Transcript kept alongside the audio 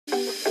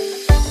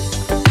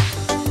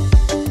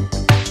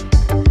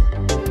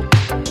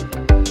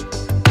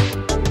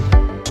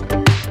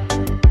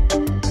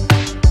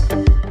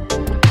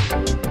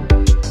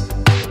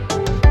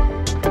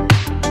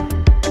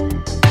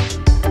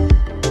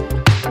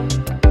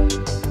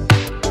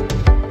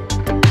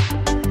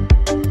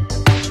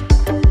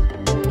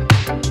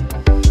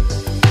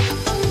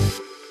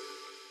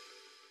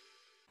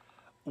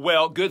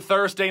good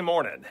Thursday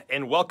morning,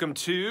 and welcome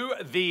to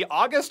the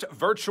August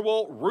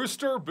virtual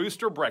Rooster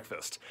Booster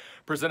Breakfast,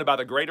 presented by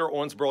the Greater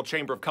Owensboro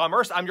Chamber of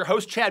Commerce. I'm your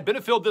host, Chad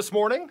Benefield, this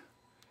morning.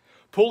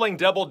 Pulling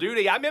double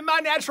duty, I'm in my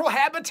natural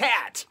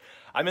habitat.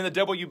 I'm in the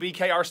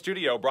WBKR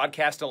studio,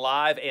 broadcasting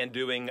live and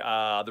doing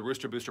the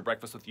Rooster Booster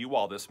Breakfast with you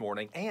all this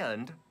morning.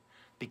 And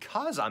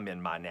because I'm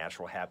in my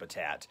natural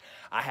habitat,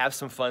 I have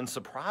some fun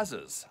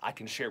surprises I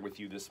can share with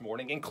you this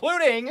morning,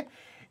 including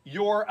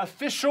your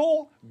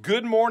official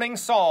good morning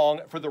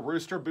song for the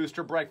Rooster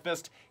Booster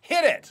Breakfast.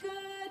 Hit it!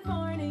 Good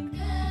morning,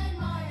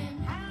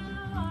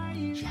 how are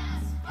you? Just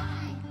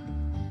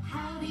fine.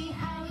 How do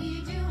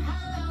you do?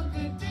 Hello,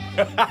 good day.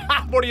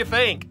 What do you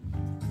think?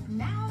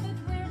 Now that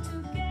we're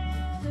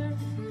together,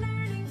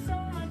 learning so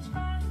much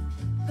fun,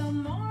 the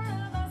more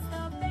of us,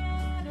 the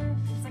better.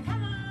 So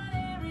come on,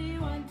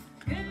 everyone.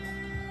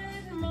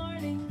 Good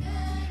morning,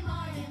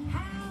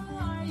 how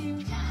are you?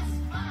 Just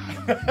fine.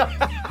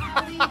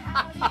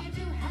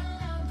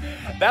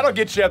 That'll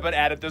get you up and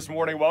at it this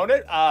morning, won't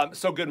it?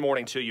 So good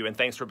morning to you, and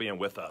thanks for being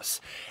with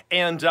us.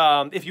 And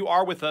if you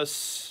are with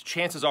us,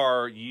 chances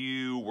are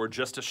you were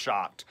just as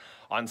shocked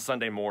on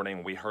Sunday morning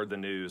when we heard the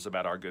news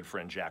about our good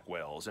friend Jack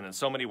Wells. And in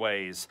so many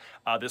ways,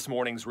 this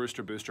morning's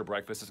Rooster Booster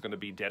Breakfast is going to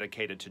be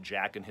dedicated to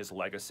Jack and his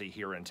legacy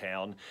here in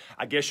town.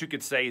 I guess you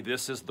could say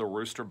this is the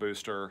Rooster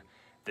Booster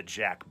that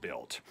Jack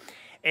built.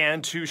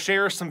 And to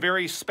share some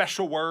very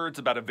special words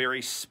about a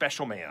very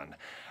special man,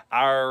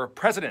 our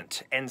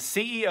president and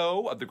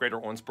CEO of the Greater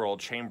Owensboro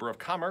Chamber of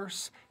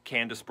Commerce,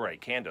 Candace Bray.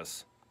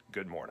 Candace,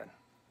 good morning.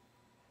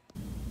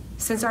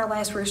 Since our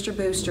last Rooster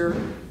Booster,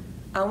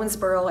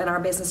 Owensboro and our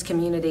business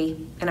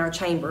community and our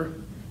chamber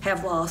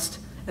have lost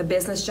a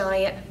business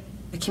giant,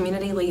 a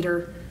community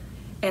leader,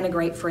 and a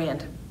great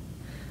friend.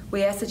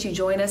 We ask that you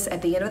join us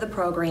at the end of the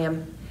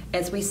program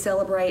as we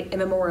celebrate and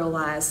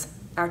memorialize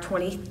our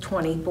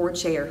 2020 board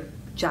chair,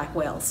 Jack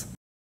Wells.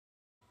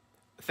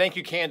 Thank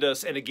you,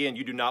 Candace. And again,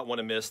 you do not want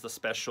to miss the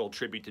special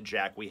tribute to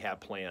Jack we have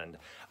planned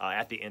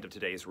at the end of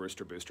today's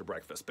Rooster Booster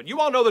Breakfast. But you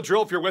all know the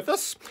drill if you're with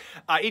us.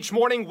 Each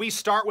morning, we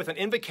start with an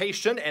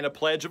invocation and a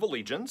pledge of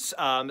allegiance.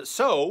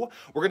 So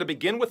we're going to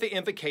begin with the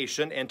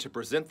invocation, and to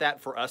present that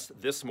for us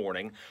this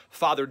morning,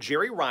 Father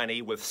Jerry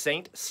Riney with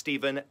St.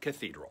 Stephen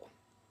Cathedral.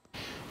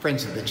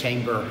 Friends of the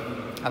Chamber,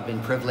 I've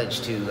been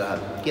privileged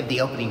to give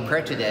the opening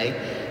prayer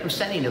today. I'm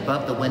standing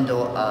above the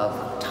window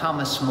of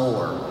Thomas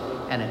More,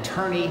 an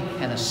attorney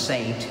and a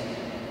saint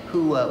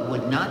who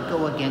would not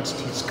go against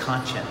his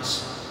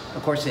conscience.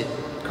 Of course, it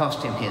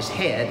cost him his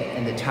head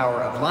in the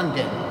Tower of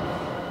London,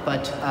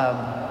 but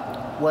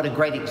what a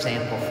great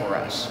example for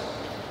us.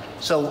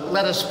 So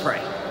let us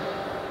pray.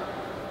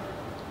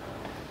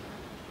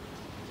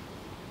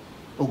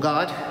 O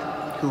God,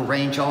 who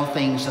arrange all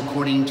things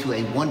according to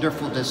a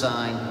wonderful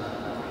design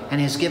and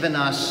has given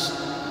us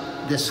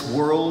this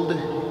world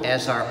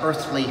as our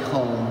earthly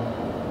home,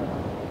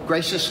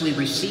 graciously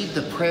receive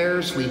the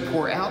prayers we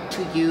pour out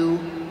to you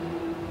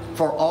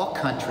for all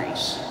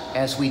countries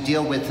as we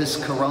deal with this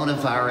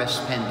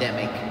coronavirus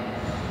pandemic,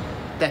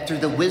 that through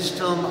the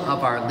wisdom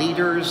of our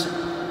leaders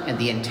and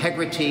the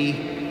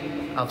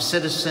integrity of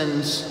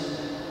citizens,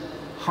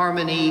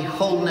 harmony,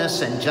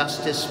 wholeness, and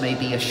justice may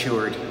be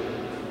assured,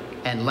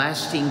 and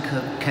lasting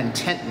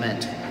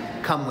contentment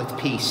come with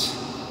peace.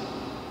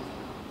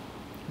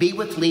 Be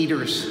with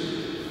leaders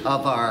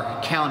of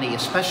our county,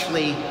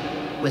 especially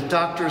with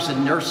doctors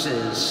and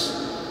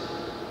nurses,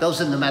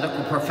 those in the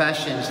medical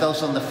professions,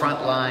 those on the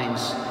front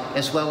lines,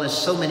 as well as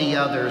so many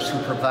others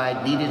who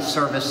provide needed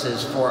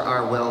services for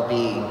our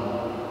well-being.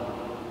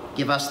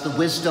 Give us the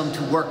wisdom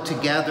to work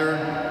together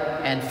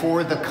and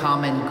for the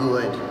common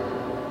good.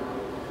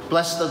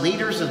 Bless the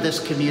leaders of this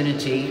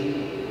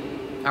community,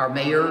 our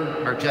mayor,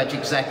 our judge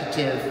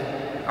executive,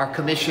 our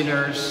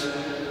commissioners.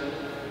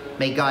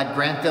 May God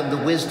grant them the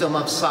wisdom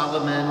of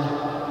Solomon,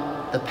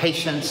 the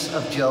patience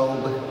of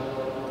Job,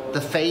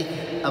 the faith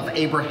of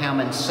Abraham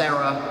and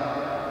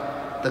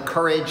Sarah, the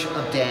courage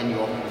of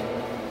Daniel.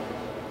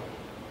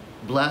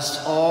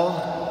 Bless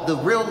all the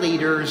real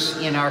leaders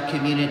in our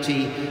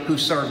community who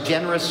serve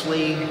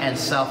generously and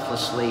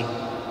selflessly.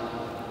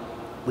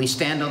 We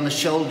stand on the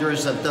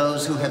shoulders of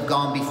those who have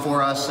gone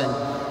before us, and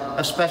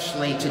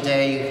especially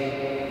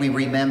today, we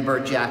remember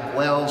Jack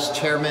Wells,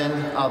 chairman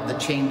of the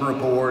Chamber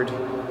Board,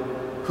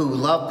 who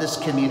loved this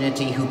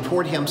community, who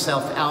poured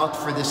himself out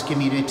for this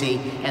community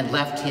and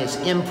left his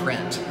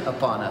imprint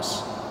upon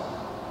us.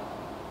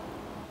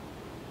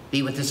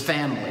 Be with his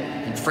family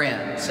and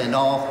friends and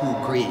all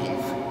who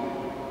grieve.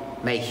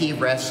 May he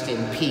rest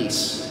in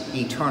peace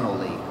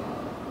eternally.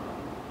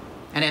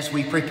 And as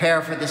we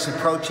prepare for this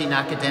approaching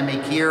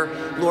academic year,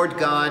 Lord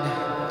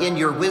God, in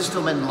your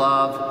wisdom and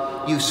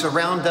love, you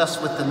surround us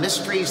with the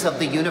mysteries of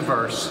the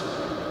universe.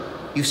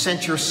 You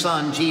sent your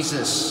Son,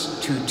 Jesus,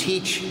 to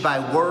teach by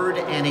word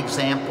and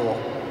example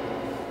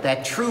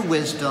that true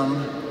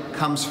wisdom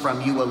comes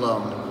from you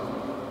alone.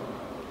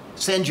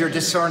 Send your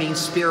discerning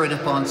spirit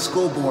upon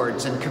school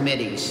boards and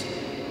committees,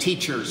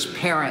 teachers,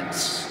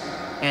 parents,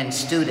 and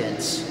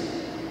students.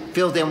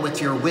 Fill them with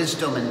your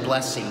wisdom and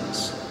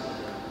blessings.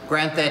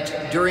 grant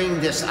that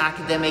during this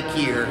academic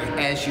year,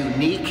 as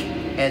unique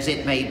as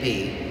it may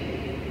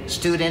be,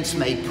 students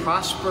may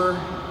prosper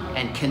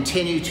and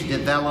continue to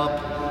develop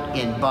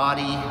in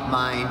body,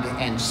 mind,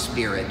 and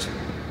spirit.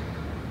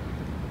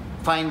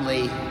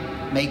 Finally,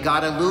 may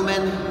God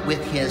illumine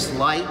with his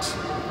light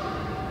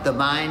the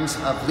minds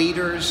of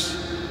leaders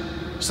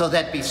so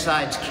that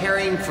besides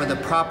caring for the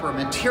proper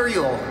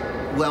material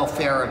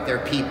welfare of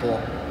their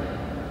people,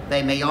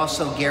 they may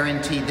also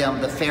guarantee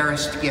them the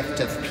fairest gift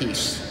of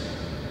peace.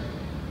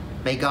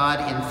 May God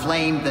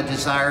inflame the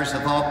desires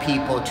of all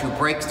people to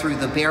break through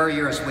the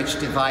barriers which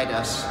divide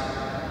us,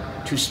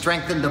 to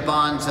strengthen the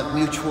bonds of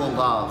mutual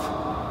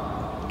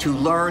love, to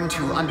learn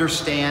to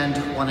understand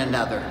one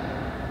another.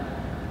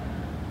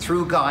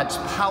 Through God's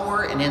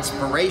power and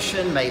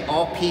inspiration, may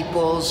all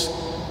peoples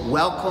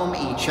welcome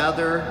each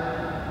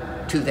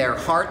other to their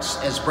hearts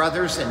as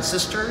brothers and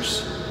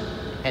sisters,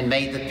 and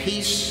may the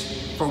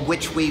peace for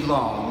which we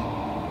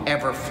long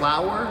ever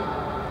flower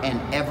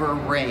and ever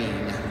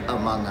reign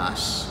among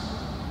us.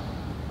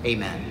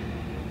 Amen.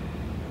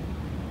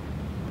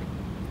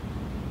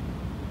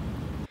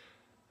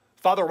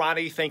 Father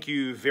Ronnie, thank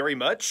you very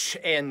much.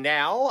 And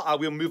now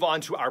we'll move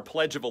on to our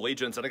Pledge of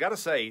Allegiance. And I got to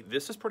say,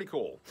 this is pretty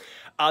cool.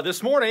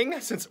 This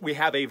morning, since we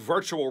have a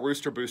virtual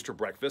Rooster Booster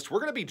breakfast, we're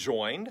going to be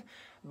joined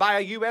by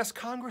a U.S.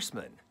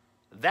 Congressman.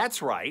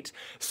 That's right.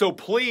 So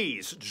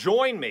please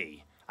join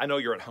me. I know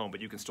you're at home,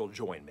 but you can still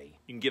join me.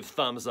 You can give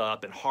thumbs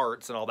up and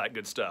hearts and all that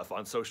good stuff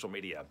on social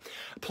media.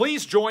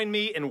 Please join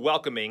me in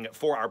welcoming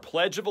for our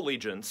Pledge of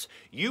Allegiance,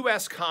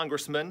 U.S.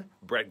 Congressman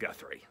Brett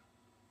Guthrie.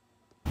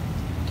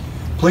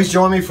 Please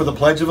join me for the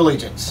Pledge of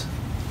Allegiance.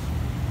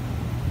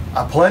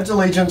 I pledge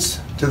allegiance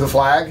to the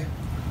flag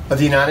of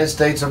the United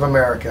States of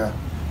America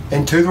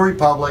and to the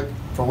republic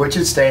for which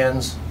it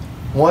stands,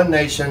 one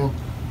nation,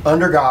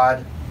 under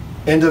God,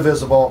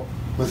 indivisible,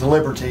 with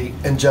liberty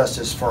and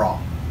justice for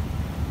all.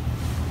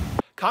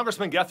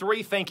 Congressman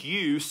Guthrie, thank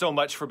you so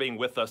much for being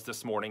with us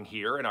this morning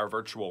here in our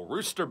virtual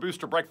Rooster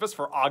Booster breakfast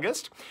for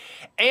August.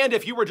 And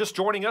if you were just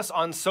joining us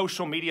on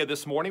social media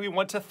this morning, we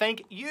want to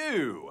thank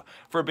you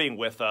for being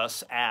with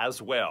us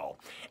as well.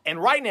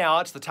 And right now,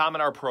 it's the time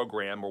in our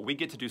program where we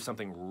get to do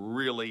something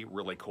really,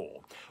 really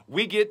cool.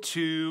 We get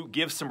to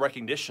give some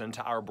recognition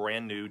to our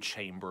brand new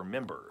chamber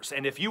members.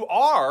 And if you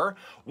are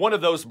one of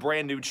those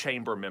brand new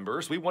chamber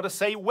members, we want to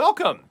say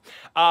welcome.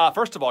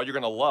 First of all, you're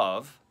going to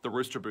love the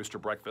Rooster Booster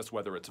breakfast,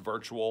 whether it's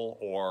virtual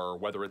or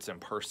whether it's in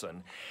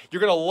person. You're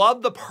going to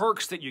love the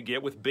perks that you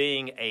get with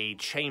being a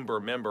chamber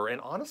member. And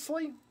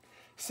honestly,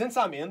 since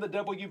I'm in the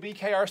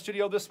WBKR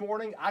studio this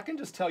morning, I can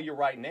just tell you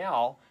right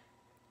now,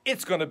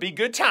 it's going to be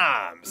good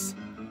times.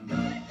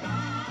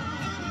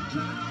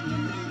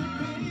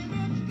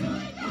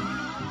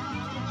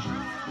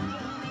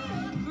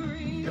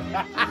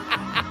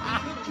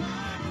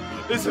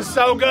 This is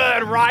so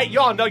good, right?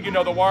 Y'all know you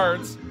know the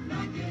words.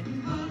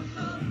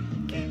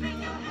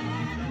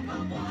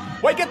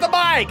 Wait, get the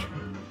mic!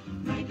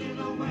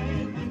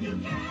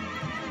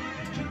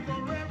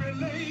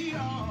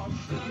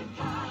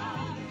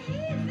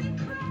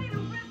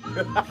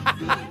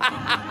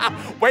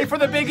 Wait for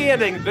the big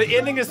ending. The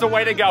ending is the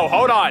way to go.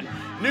 Hold on.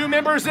 New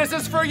members, this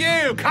is for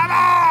you. Come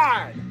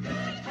on!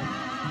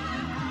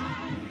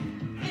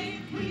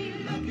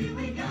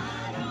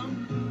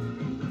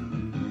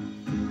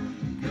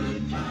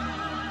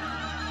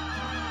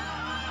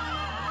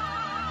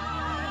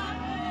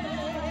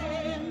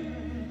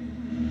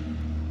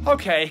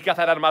 Okay, got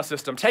that out of my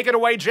system. Take it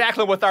away,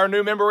 Jacqueline, with our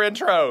new member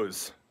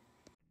intros.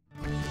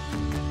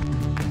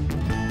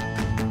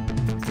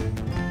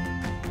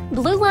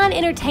 Blue Line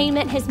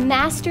Entertainment has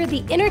mastered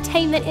the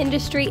entertainment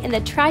industry in the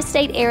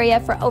tri-state area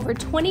for over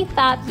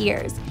 25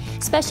 years.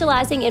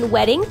 Specializing in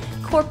wedding,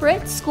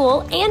 corporate,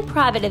 school, and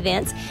private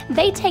events,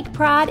 they take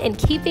pride in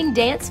keeping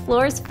dance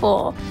floors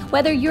full.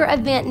 Whether your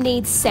event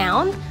needs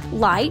sound,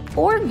 light,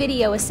 or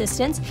video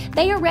assistance,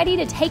 they are ready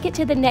to take it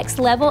to the next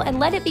level and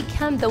let it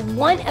become the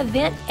one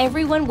event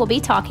everyone will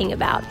be talking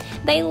about.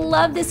 They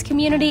love this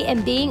community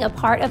and being a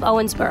part of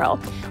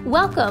Owensboro.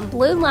 Welcome,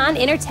 Blue Line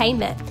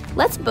Entertainment.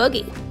 Let's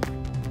boogie.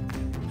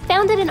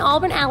 Founded in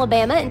Auburn,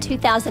 Alabama in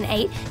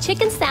 2008,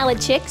 Chicken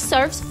Salad Chick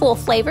serves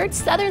full-flavored,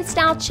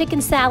 Southern-style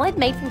chicken salad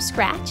made from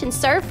scratch and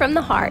served from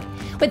the heart.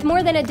 With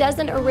more than a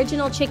dozen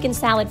original chicken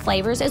salad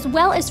flavors, as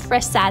well as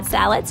fresh side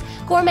salads,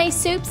 gourmet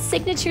soups,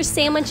 signature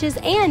sandwiches,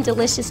 and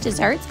delicious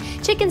desserts,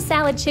 Chicken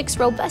Salad Chick's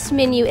robust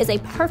menu is a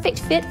perfect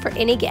fit for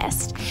any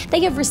guest.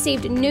 They have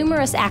received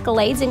numerous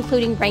accolades,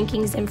 including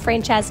rankings in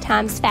Franchise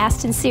Times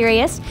Fast and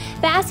Serious,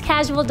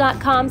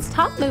 FastCasual.com's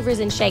Top Movers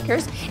and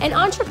Shakers, and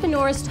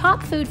Entrepreneur's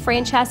Top Food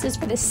Franchises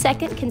for the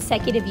second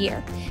consecutive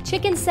year.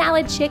 Chicken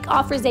Salad Chick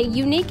offers a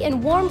unique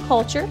and warm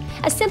culture,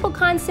 a simple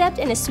concept,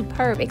 and a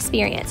superb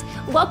experience.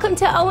 Welcome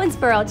to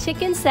Owensboro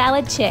Chicken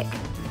Salad Chick.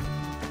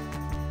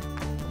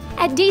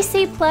 At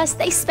DC Plus,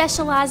 they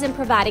specialize in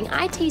providing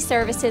IT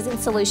services and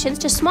solutions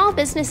to small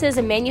businesses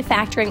and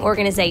manufacturing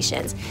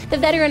organizations. The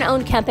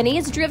veteran-owned company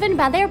is driven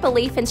by their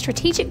belief in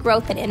strategic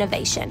growth and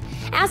innovation.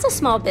 As a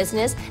small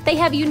business, they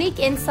have unique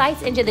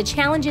insights into the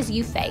challenges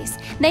you face.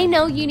 They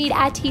know you need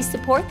IT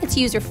support that's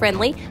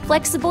user-friendly,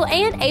 flexible,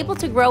 and able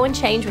to grow and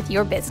change with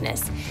your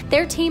business.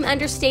 Their team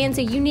understands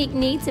the unique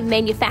needs of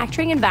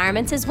manufacturing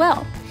environments as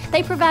well.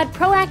 They provide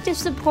proactive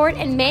support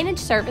and managed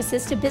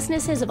services to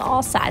businesses of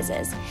all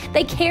sizes.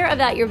 They care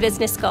about your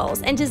business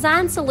goals and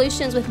design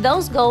solutions with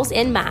those goals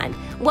in mind.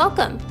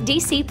 Welcome,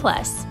 DC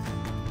Plus.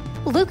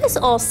 Lucas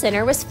Oil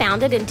Center was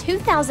founded in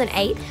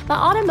 2008 by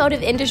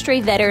automotive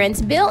industry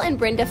veterans Bill and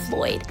Brenda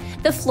Floyd.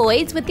 The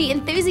Floyds, with the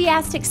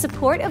enthusiastic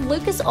support of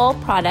Lucas Oil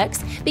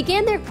Products,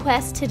 began their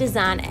quest to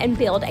design and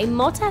build a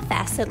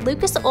multifaceted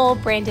Lucas Oil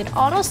branded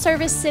auto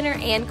service center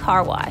and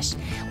car wash.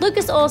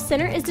 Lucas Oil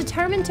Center is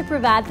determined to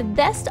provide the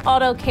best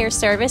auto care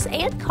service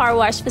and car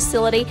wash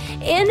facility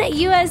in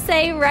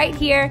USA right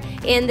here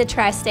in the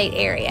tri-state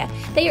area.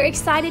 They are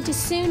excited to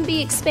soon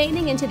be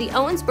expanding into the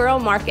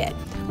Owensboro market.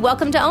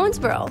 Welcome to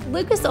Owensboro,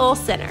 Lucas Oil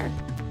Center.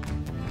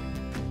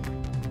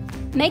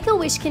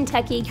 Make-A-Wish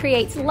Kentucky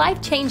creates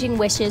life-changing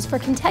wishes for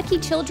Kentucky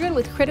children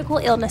with critical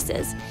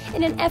illnesses.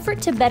 In an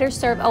effort to better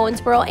serve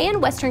Owensboro and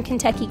Western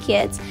Kentucky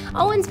kids,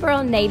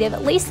 Owensboro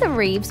native Lisa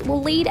Reeves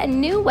will lead a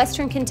new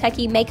Western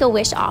Kentucky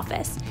Make-A-Wish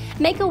office.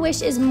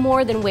 Make-A-Wish is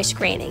more than wish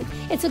granting.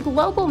 It's a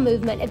global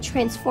movement of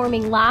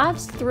transforming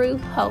lives through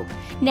hope.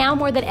 Now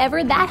more than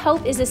ever, that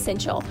hope is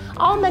essential.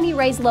 All money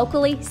raised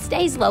locally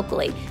stays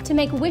locally to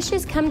make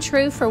wishes come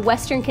true for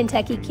Western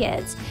Kentucky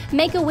kids.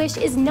 Make-A-Wish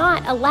is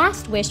not a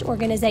last wish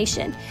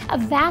organization. A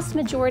vast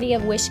majority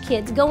of Wish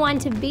kids go on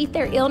to beat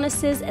their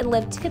illnesses and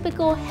live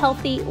typical,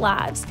 healthy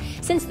lives.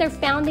 Since their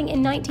founding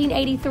in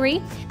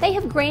 1983, they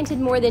have granted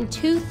more than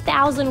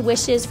 2,000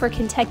 wishes for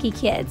Kentucky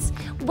kids.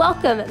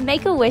 Welcome,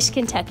 Make-A-Wish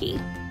Kentucky.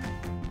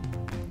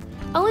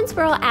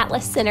 Owensboro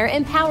Atlas Center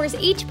empowers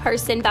each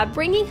person by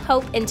bringing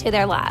hope into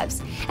their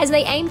lives. As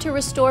they aim to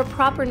restore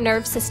proper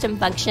nerve system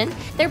function,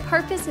 their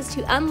purpose is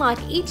to unlock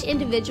each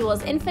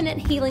individual's infinite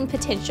healing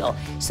potential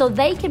so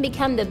they can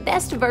become the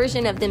best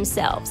version of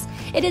themselves.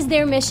 It is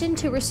their mission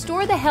to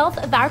restore the health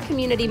of our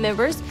community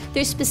members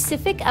through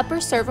specific upper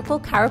cervical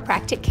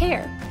chiropractic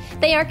care.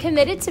 They are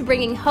committed to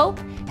bringing hope,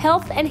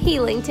 health, and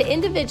healing to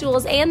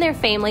individuals and their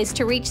families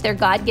to reach their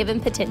God-given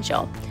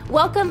potential.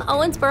 Welcome,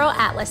 Owensboro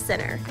Atlas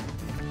Center.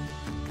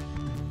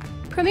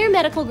 Premier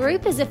Medical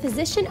Group is a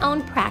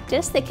physician-owned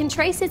practice that can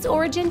trace its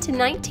origin to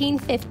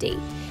 1950.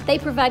 They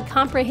provide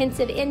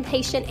comprehensive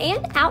inpatient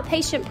and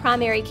outpatient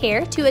primary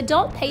care to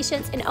adult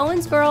patients in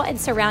Owensboro and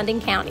surrounding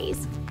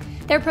counties.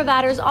 Their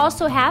providers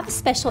also have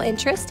special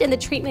interest in the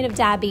treatment of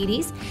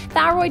diabetes,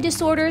 thyroid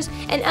disorders,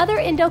 and other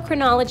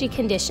endocrinology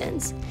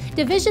conditions.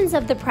 Divisions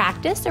of the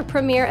practice are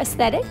Premier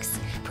Aesthetics,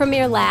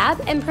 Premier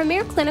Lab, and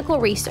Premier Clinical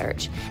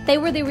Research. They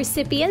were the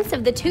recipients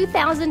of the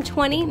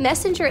 2020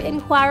 Messenger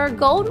Inquirer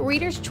Gold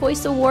Reader's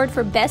Choice Award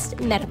for Best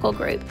Medical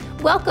Group.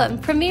 Welcome,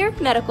 Premier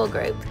Medical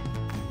Group.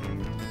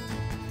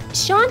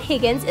 Sean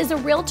Higgins is a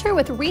realtor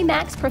with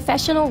RE/MAX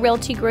Professional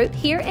Realty Group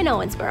here in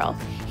Owensboro.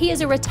 He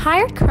is a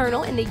retired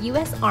colonel in the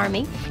U.S.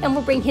 Army and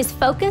will bring his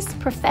focus,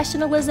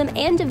 professionalism,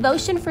 and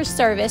devotion for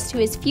service to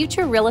his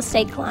future real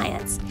estate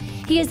clients.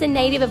 He is a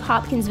native of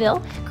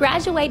Hopkinsville,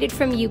 graduated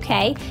from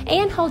UK,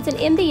 and holds an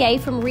MBA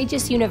from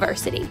Regis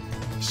University.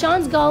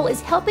 Sean's goal is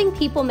helping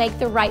people make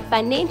the right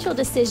financial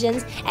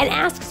decisions and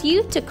asks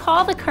you to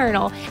call the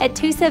Colonel at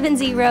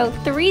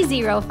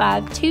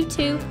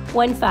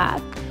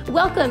 270-305-2215.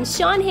 Welcome,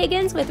 Sean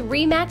Higgins with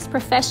RE/MAX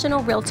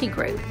Professional Realty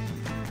Group.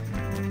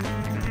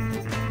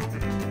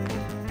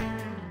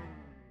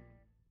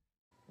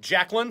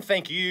 Jacqueline,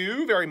 thank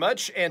you very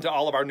much. And to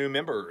all of our new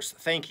members,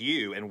 thank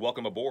you and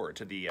welcome aboard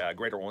to the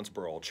Greater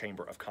Owensboro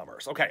Chamber of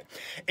Commerce. Okay,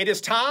 it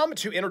is time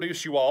to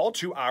introduce you all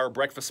to our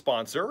breakfast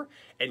sponsor.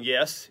 And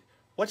yes,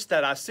 what's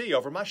that I see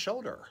over my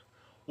shoulder?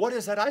 What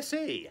is that I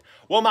see?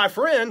 Well, my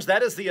friends,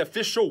 that is the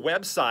official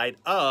website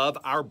of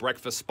our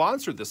breakfast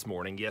sponsor this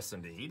morning. Yes,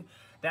 indeed.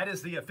 That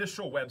is the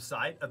official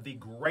website of the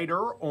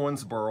Greater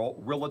Owensboro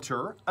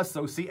Realtor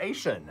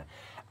Association.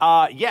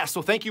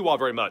 So thank you all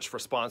very much for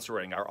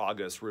sponsoring our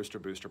August Rooster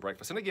Booster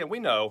Breakfast. And again, we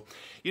know,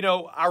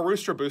 our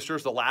Rooster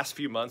Boosters the last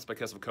few months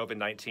because of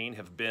COVID-19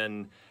 have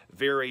been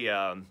very,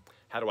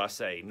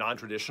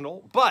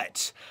 non-traditional.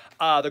 But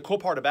the cool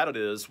part about it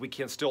is we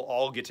can still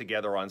all get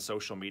together on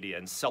social media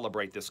and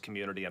celebrate this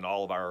community and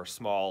all of our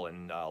small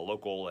and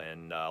local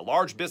and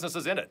large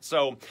businesses in it.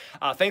 So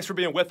thanks for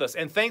being with us.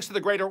 And thanks to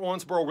the Greater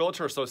Owensboro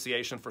Realtor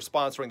Association for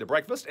sponsoring the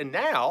breakfast. And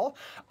now,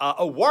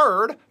 a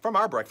word from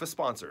our breakfast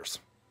sponsors.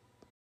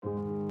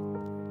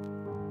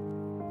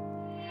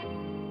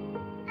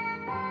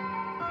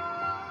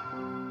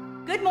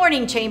 Good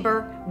morning,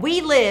 Chamber.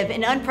 We live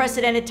in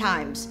unprecedented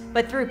times,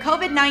 but through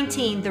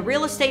COVID-19, the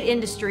real estate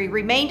industry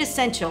remained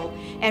essential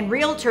and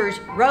realtors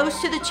rose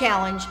to the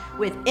challenge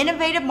with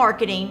innovative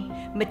marketing,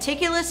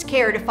 meticulous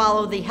care to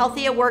follow the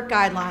Healthy at Work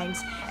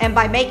guidelines, and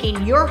by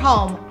making your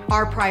home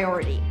our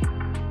priority.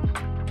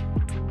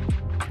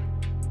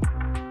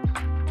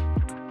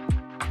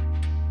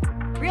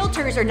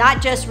 Realtors are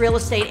not just real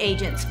estate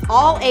agents.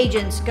 All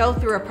agents go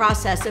through a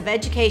process of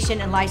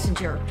education and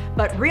licensure,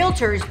 but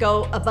realtors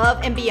go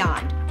above and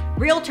beyond.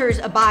 Realtors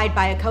abide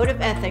by a code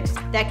of ethics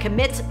that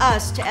commits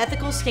us to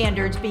ethical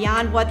standards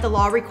beyond what the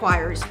law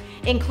requires,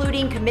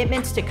 including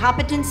commitments to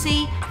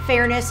competency,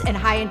 fairness, and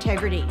high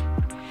integrity.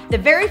 The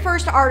very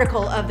first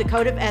article of the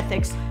Code of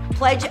Ethics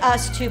pledge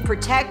us to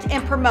protect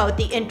and promote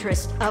the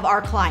interest of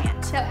our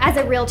client. So as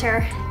a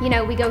realtor,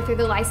 we go through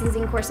the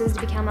licensing courses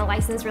to become a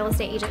licensed real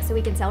estate agent so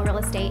we can sell real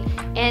estate.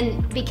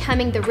 And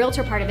becoming the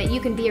realtor part of it,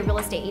 you can be a real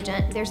estate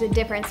agent. There's a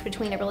difference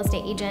between a real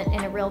estate agent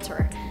and a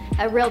realtor.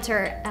 A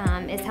realtor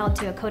is held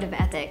to a code of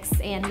ethics,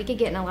 and we could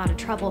get in a lot of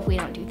trouble if we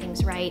don't do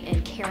things right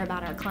and care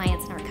about our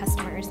clients and our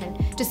customers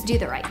and just do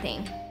the right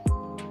thing.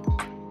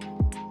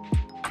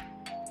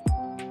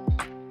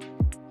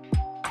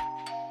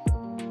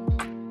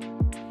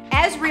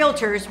 As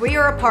realtors, we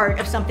are a part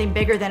of something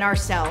bigger than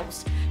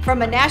ourselves.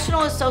 From a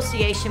national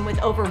association with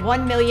over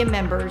 1 million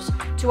members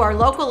to our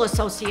local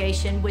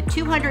association with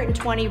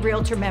 220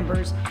 realtor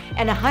members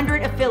and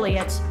 100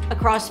 affiliates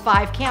across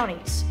 5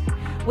 counties.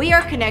 We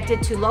are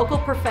connected to local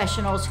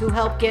professionals who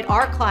help get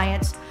our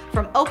clients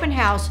from open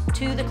house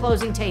to the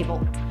closing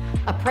table.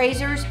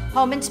 Appraisers,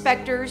 home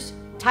inspectors,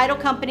 title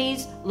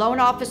companies, loan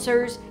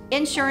officers,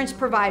 insurance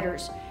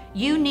providers.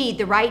 You need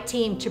the right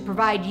team to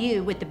provide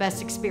you with the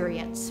best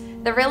experience.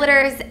 The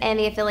realtors and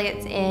the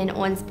affiliates in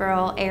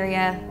Owensboro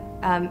area,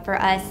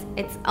 for us,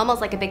 it's almost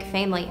like a big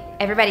family.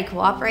 Everybody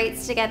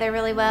cooperates together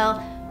really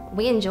well.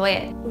 We enjoy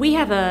it. We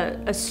have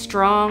a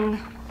strong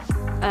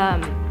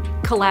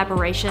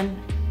collaboration,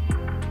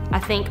 I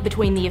think,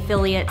 between the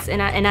affiliates,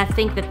 and I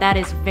think that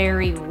is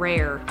very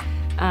rare.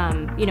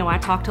 I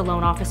talk to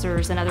loan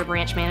officers and other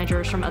branch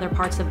managers from other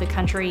parts of the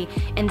country,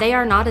 and they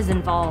are not as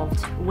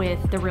involved with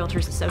the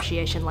Realtors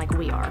Association like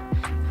we are.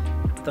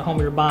 The home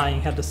we were buying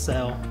had to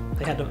sell.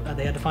 They had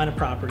to find a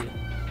property.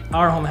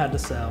 Our home had to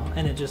sell,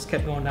 and it just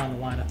kept going down the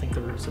line. I think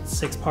there were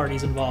 6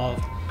 parties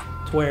involved,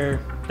 to where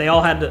they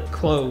all had to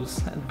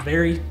close at a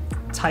very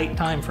tight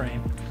time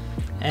frame,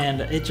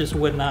 and it just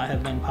would not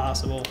have been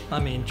possible.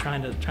 I mean,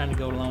 trying to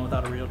go alone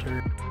without a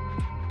realtor.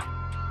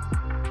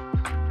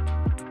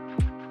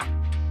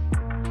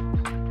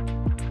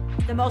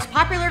 The most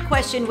popular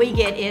question we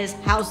get is,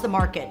 how's the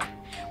market?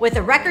 With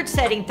a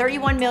record-setting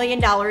 $31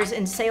 million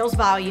in sales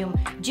volume,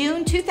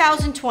 June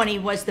 2020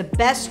 was the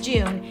best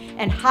June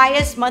and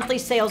highest monthly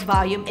sales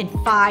volume in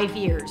 5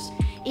 years.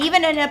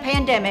 Even in a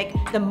pandemic,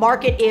 the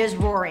market is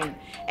roaring.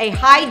 A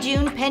high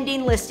June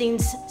pending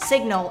listings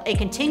signal a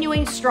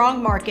continuing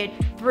strong market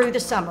through the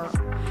summer.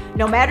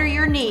 No matter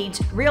your needs,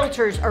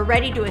 realtors are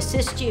ready to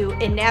assist you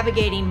in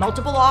navigating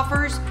multiple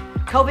offers,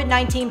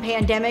 COVID-19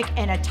 pandemic,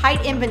 and a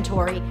tight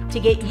inventory to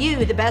get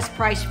you the best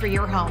price for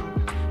your home.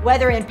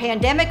 Whether in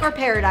pandemic or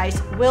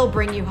paradise, we'll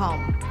bring you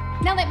home.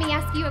 Now let me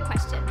ask you a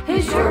question.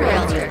 Who's your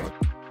realtor?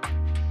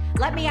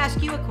 Let me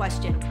ask you a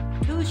question.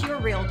 Who's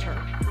your realtor?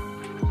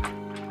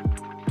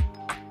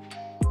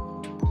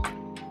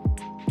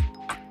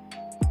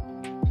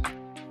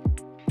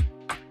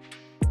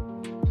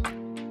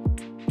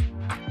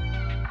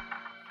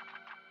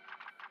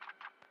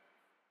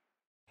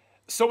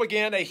 So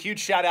again, a huge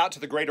shout out to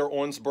the Greater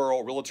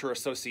Owensboro Realtor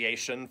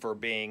Association for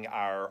being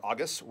our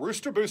August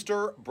Rooster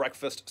Booster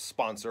breakfast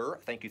sponsor.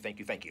 Thank you, thank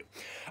you, thank you.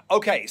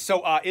 Okay,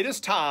 so it is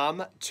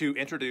time to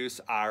introduce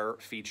our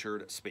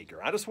featured speaker.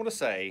 I just want to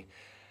say,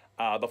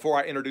 before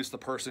I introduce the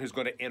person who's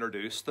going to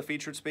introduce the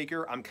featured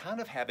speaker, I'm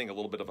kind of having a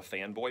little bit of a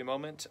fanboy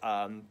moment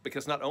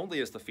because not only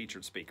is the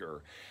featured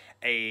speaker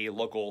a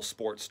local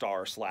sports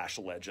star /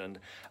 legend,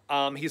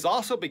 he's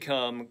also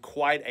become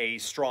quite a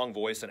strong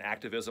voice in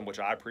activism, which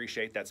I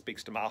appreciate. That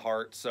speaks to my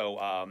heart. So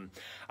I'm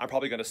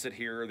probably going to sit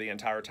here the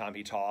entire time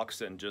he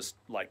talks and just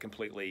like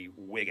completely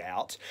wig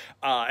out.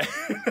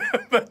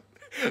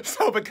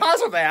 So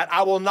because of that,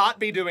 I will not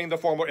be doing the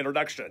formal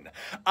introduction.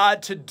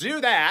 To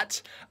do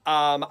that,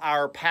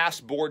 our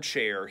past board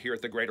chair here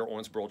at the Greater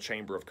Owensboro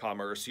Chamber of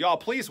Commerce, y'all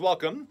please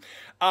welcome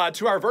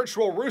to our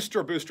virtual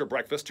Rooster Booster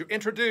breakfast to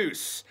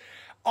introduce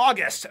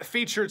August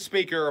featured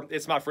speaker.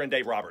 It's my friend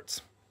Dave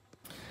Roberts.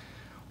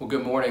 Well,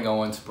 good morning,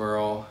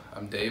 Owensboro.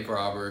 I'm Dave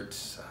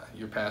Roberts,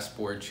 your past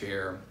board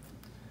chair,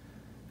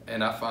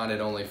 and I find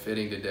it only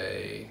fitting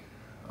today,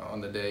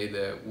 on the day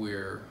that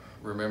we're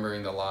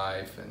remembering the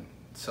life and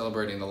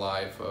celebrating the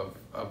life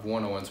of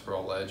one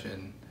Owensboro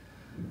legend,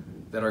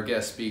 that our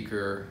guest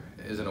speaker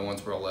is an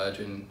Owensboro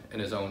legend in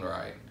his own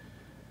right.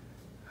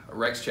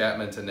 Rex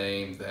Chapman's a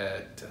name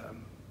that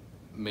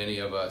many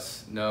of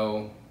us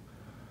know.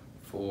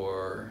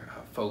 For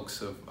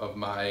folks of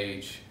my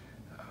age,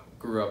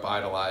 grew up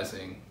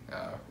idolizing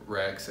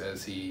Rex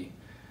as he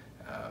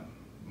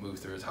moved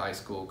through his high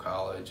school,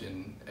 college,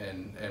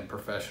 and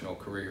professional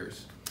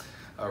careers.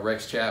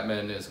 Rex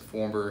Chapman is a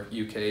former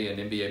UK and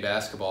NBA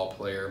basketball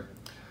player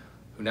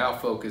who now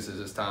focuses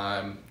his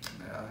time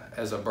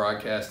as a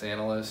broadcast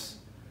analyst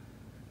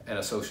and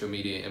a social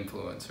media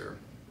influencer.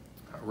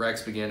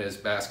 Rex began his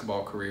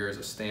basketball career as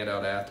a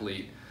standout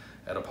athlete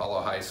at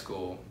Apollo High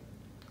School,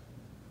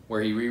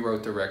 where he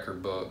rewrote the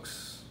record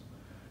books,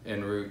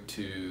 en route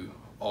to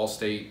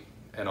All-State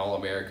and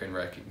All-American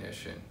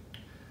recognition.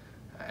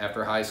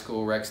 After high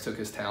school, Rex took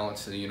his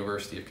talents to the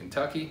University of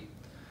Kentucky,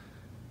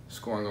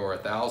 scoring over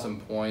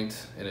 1,000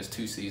 points in his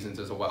 2 seasons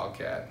as a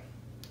Wildcat.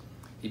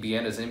 He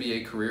began his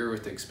NBA career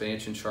with the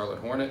expansion Charlotte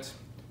Hornets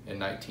in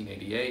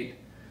 1988,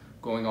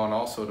 going on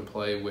also to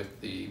play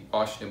with the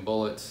Washington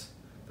Bullets,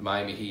 the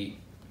Miami Heat,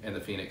 and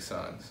the Phoenix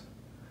Suns.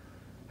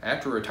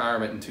 After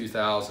retirement in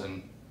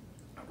 2000,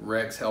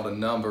 Rex held a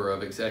number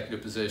of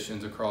executive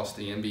positions across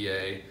the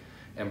NBA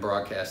and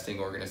broadcasting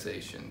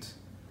organizations.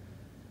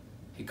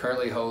 He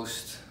currently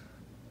hosts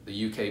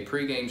the UK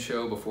pregame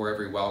show before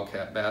every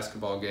Wildcat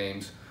basketball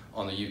games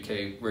on the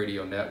UK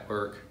radio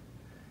network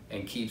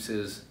and keeps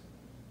his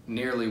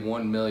nearly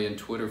 1 million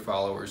Twitter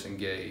followers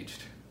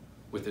engaged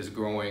with his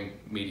growing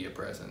media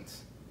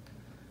presence.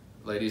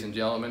 Ladies and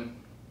gentlemen,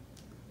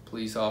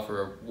 please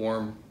offer a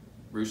warm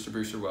Rooster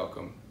Booster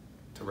welcome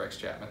to Rex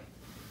Chapman.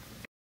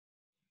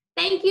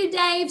 Thank you,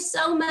 Dave,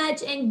 so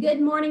much, and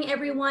good morning,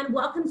 everyone.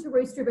 Welcome to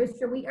Rooster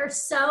Booster. We are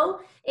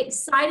so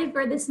excited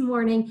for this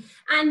morning.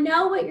 I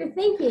know what you're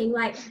thinking,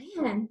 like,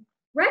 man,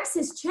 Rex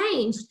has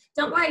changed.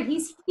 Don't worry,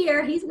 he's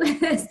here. He's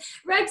with us.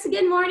 Rex,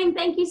 good morning.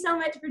 Thank you so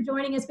much for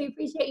joining us. We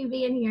appreciate you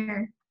being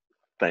here.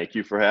 Thank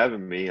you for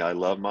having me. I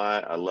love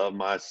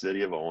my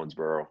city of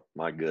Owensboro.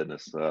 My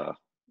goodness,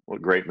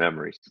 what great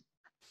memories.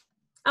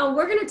 Oh,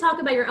 we're going to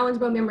talk about your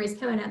Owensboro memories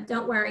coming up.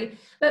 Don't worry.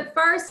 But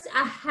first,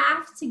 I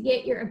have to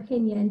get your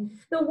opinion.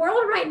 The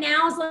world right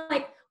now is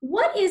like,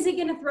 what is it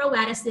going to throw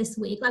at us this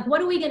week? Like, what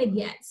are we going to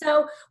get?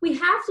 So we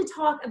have to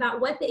talk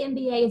about what the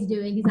NBA is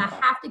doing, because I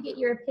have to get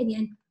your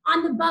opinion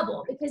on the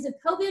bubble because of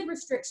COVID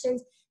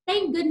restrictions.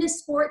 Thank goodness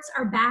sports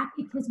are back,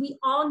 because we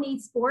all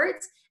need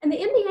sports. And the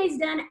NBA's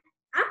done,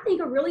 I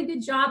think, a really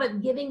good job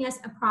of giving us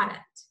a product.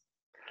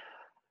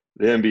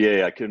 The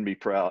NBA, I couldn't be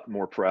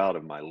more proud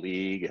of my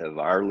league, of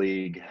our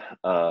league.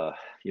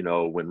 You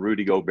know, when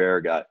Rudy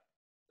Gobert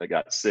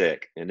got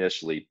sick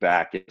initially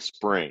back in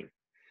spring,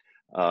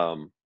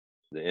 the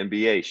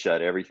NBA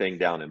shut everything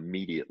down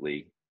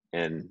immediately.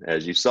 And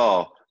as you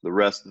saw, the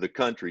rest of the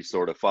country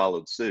sort of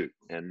followed suit.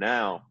 And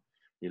now,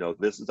 you know,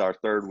 this is our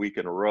 3rd week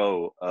in a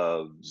row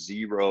of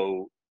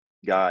 0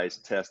 guys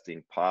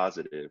testing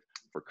positive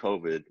for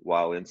COVID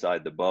while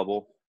inside the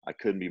bubble. I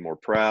couldn't be more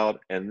proud.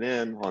 And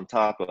then on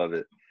top of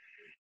it,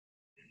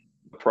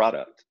 the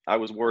product. I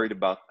was worried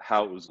about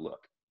how it was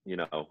look, you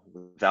know,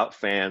 without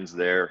fans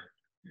there.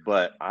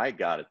 But I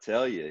got to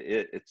tell you,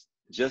 it's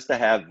just to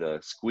have the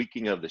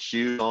squeaking of the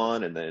shoes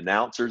on and the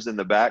announcers in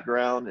the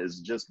background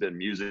has just been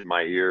music in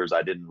my ears.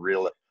 I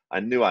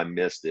knew I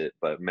missed it,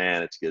 but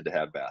man, it's good to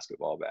have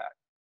basketball back.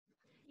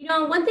 You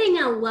know, one thing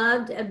I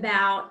loved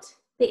about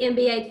the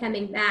NBA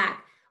coming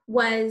back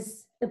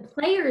was the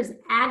players'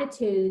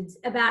 attitudes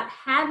about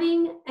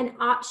having an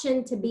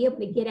option to be able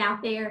to get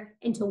out there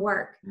and to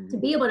work, to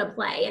be able to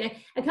play. And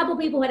a couple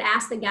people had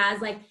asked the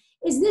guys, like,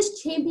 is this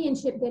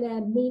championship going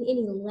to mean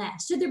any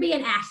less? Should there be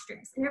an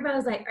asterisk? And everybody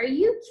was like, are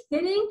you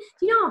kidding?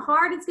 Do you know how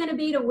hard it's going to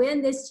be to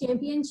win this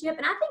championship?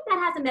 And I think that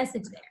has a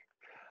message there.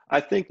 I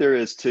think there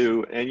is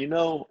too. And, you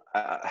know,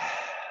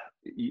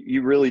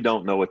 you really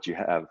don't know what you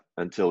have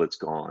until it's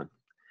gone.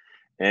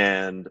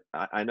 And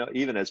I know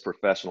even as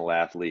professional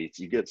athletes,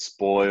 you get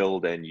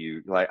spoiled and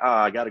you like,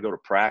 I got to go to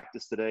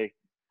practice today.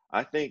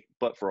 I think,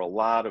 but for a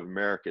lot of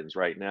Americans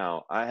right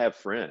now, I have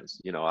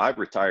friends, you know, I've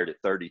retired at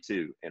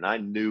 32 and I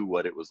knew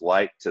what it was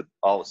like to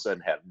all of a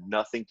sudden have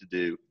nothing to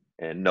do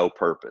and no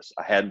purpose.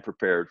 I hadn't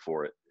prepared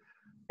for it.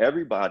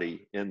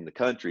 Everybody in the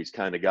country's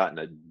kind of gotten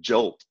a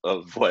jolt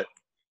of what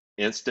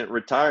instant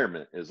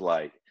retirement is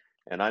like.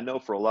 And I know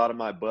for a lot of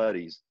my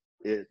buddies,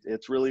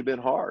 it's really been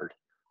hard.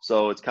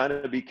 So it's kind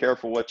of be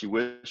careful what you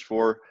wish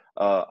for.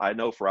 I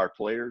know for our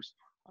players,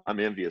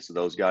 I'm envious of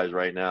those guys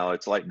right now.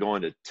 It's like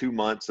going to 2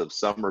 months of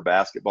summer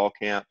basketball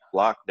camp,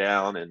 locked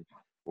down, and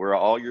where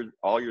all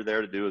you're there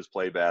to do is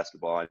play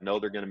basketball. I know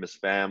they're going to miss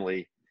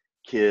family,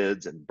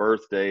 kids, and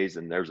birthdays,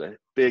 and there's a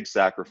big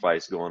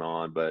sacrifice going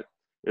on, but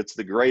it's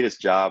the greatest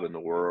job in the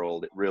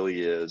world. It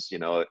really is. You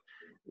know,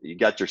 you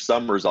got your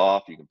summers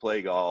off, you can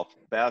play golf,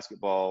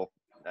 basketball.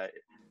 I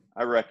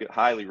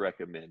highly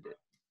recommend it.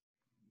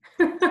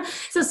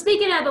 So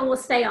speaking of, and we'll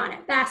stay on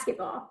it,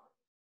 basketball,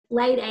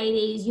 late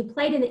 80s, you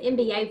played in the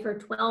NBA for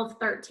 12,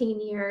 13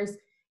 years.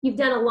 You've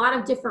done a lot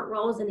of different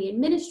roles in the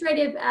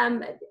administrative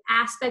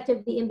aspect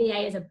of the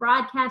NBA as a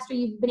broadcaster.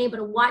 You've been able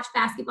to watch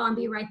basketball and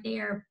be right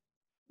there.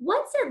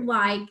 What's it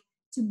like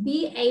to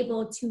be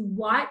able to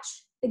watch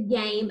the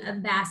game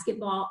of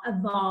basketball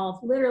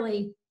evolve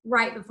literally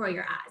right before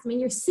your eyes? I mean,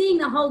 you're seeing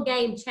the whole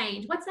game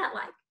change. What's that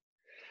like?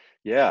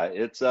 Yeah,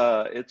 it's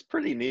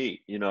pretty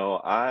neat. You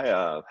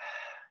know,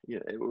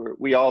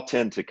 we all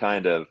tend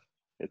to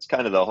it's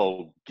kind of the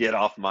whole get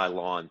off my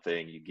lawn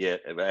thing you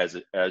get as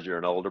you're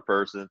an older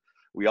person.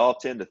 We all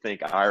tend to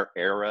think our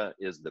era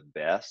is the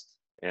best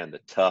and the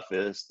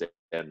toughest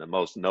and the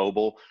most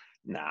noble.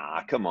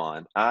 Nah, come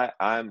on. I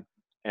was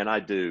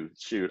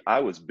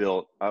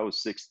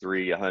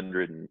 6'3",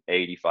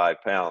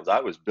 185 pounds. I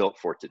was built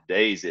for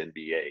today's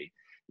NBA.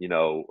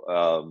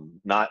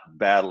 not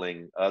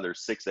battling other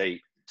 6'8",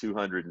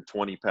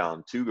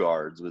 220-pound two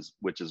guards,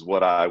 which is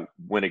what I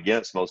went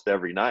against most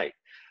every night,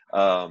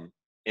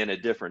 in a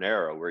different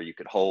era where you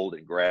could hold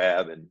and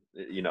grab, and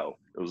it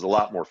was a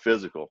lot more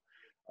physical.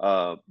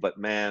 But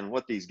man,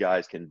 what these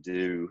guys can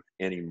do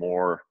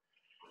anymore,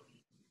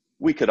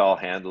 we could all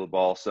handle the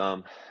ball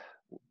some.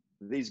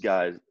 These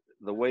guys,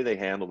 the way they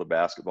handle the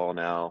basketball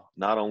now,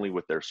 not only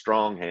with their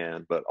strong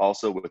hand, but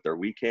also with their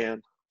weak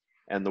hand,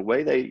 and the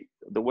way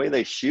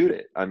they shoot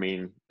it. I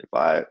mean, if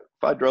I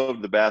drove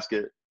to the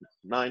basket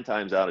 9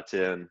 times out of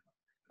 10,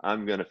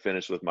 I'm going to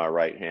finish with my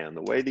right hand.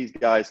 The way these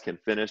guys can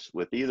finish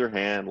with either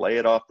hand, lay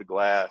it off the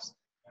glass,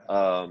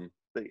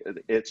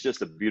 it's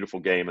just a beautiful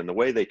game. And the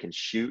way they can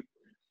shoot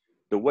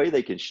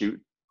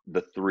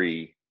the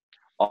three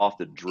off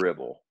the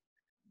dribble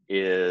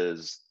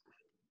is,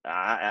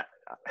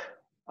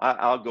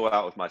 I'll go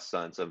out with my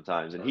son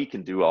sometimes, and he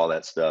can do all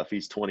that stuff.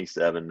 He's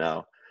 27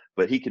 now,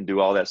 but he can do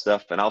all that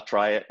stuff, and I'll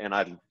try it, and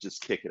I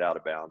just kick it out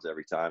of bounds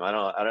every time. I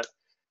don't.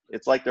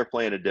 It's like they're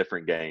playing a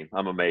different game.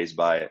 I'm amazed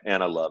by it,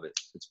 and I love it.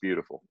 It's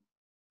beautiful.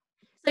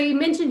 So you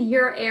mentioned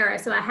your era,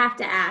 so I have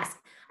to ask.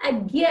 A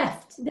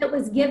gift that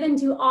was given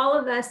to all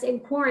of us in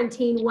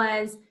quarantine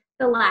was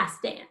The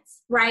Last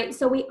Dance, right?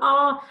 So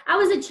I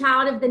was a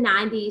child of the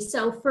 90s.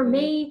 So for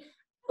me,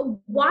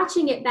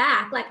 watching it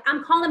back, like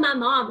I'm calling my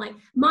mom, like,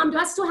 Mom, do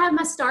I still have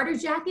my starter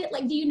jacket?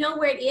 Like, do you know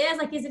where it is?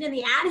 Like, is it in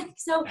the attic?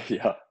 So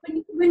yeah.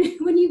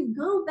 when you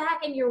go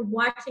back and you're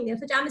watching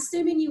this, which I'm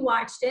assuming you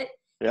watched it.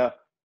 Yeah.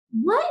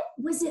 What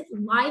was it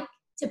like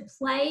to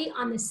play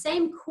on the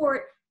same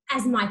court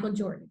as Michael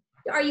Jordan?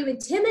 Are you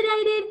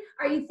intimidated?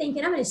 Are you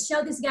thinking, I'm going to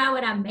show this guy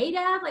what I'm made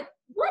of? Like,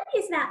 what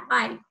is that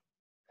like?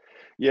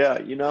 Yeah,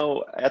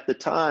 at the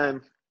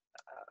time,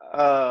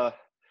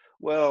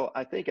 well,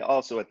 I think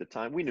also at the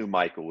time, we knew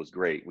Michael was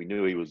great. We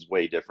knew he was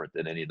way different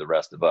than any of the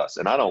rest of us.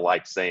 And I don't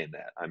like saying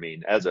that. I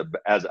mean,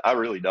 I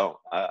really don't.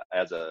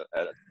 As a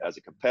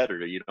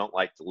competitor, you don't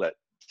like to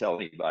tell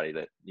anybody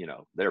that,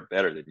 they're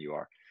better than you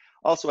are.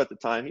 Also at the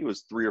time, he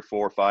was 3 or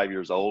 4 or 5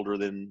 years older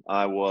than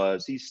I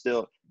was. He's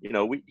still,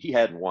 he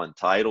hadn't won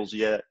titles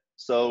yet.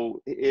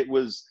 So it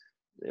was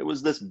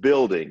this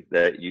building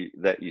that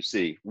you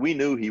see. We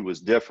knew he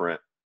was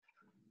different,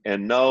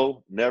 and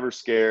no, never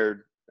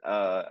scared.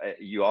 I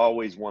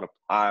always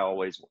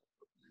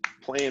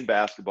playing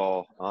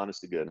basketball,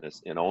 honest to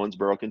goodness, in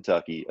Owensboro,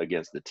 Kentucky,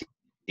 against the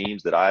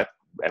teams that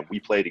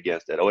we played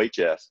against at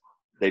OHS.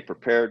 They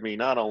prepared me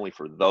not only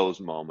for those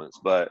moments,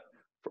 but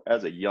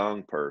as a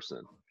young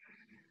person.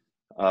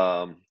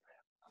 There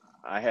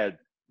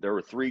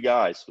were 3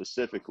 guys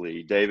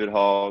specifically, David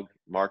Hogg,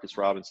 Marcus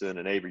Robinson,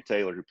 and Avery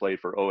Taylor, who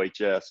played for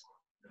OHS,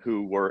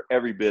 who were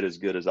every bit as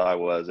good as I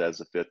was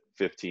as a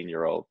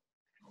 15-year-old.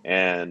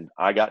 And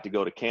I got to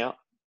go to camp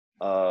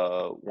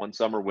one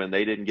summer when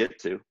they didn't get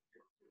to,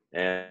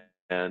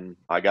 and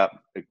I got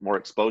more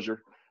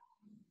exposure.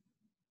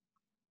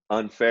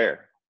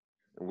 Unfair.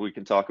 And we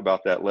can talk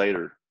about that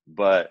later.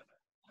 But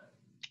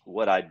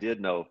what I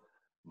did know,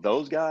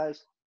 those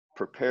guys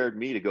prepared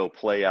me to go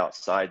play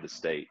outside the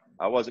state.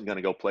 I wasn't going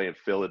to go play in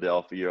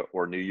Philadelphia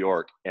or New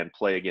York and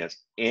play against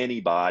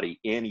anybody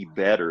any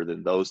better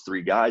than those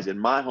 3 guys in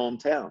my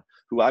hometown,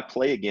 who I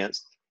play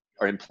against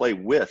and play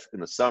with in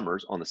the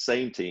summers on the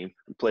same team.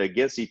 We play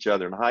against each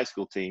other in the high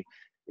school team.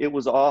 It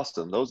was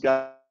awesome. Those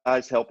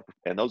guys helped,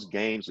 and those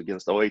games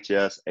against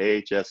OHS,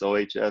 AHS,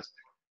 OHS,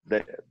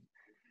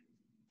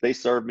 they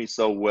served me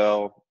so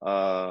well.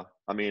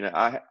 I mean,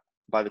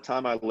 by the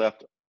time I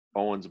left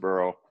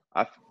Owensboro,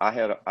 I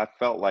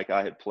felt like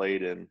I had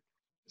played in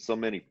so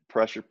many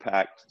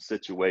pressure-packed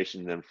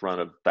situations in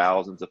front of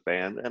thousands of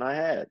fans, and I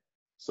had.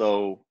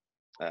 So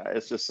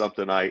it's just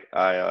something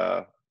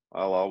I'll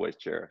always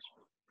cherish.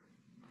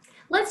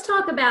 Let's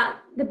talk about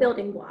the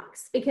building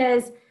blocks,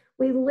 because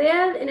we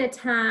live in a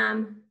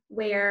time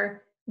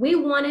where we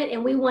want it,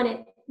 and we want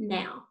it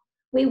now.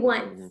 We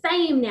want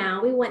fame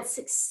now. We want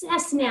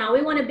success now.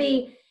 We want to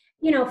be,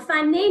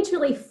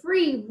 financially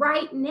free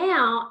right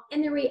now.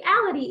 And the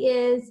reality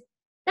is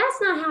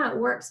that's not how it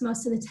works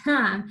most of the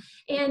time.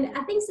 And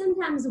I think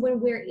sometimes when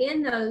we're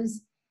in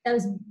those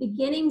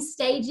beginning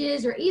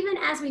stages, or even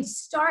as we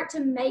start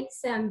to make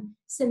some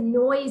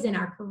noise in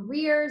our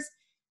careers,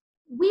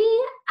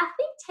 I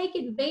think, take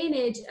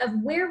advantage of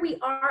where we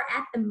are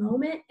at the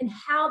moment and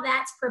how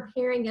that's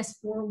preparing us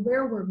for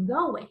where we're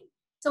going.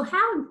 So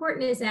how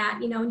important is that?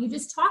 And you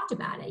just talked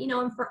about it,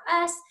 and for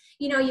us,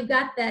 you've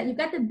got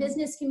the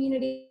business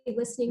community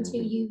listening to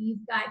you.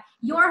 You've got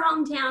your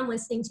hometown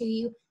listening to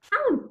you.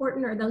 How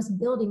important are those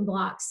building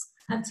blocks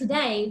of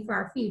today for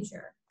our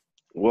future?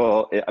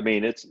 Well, I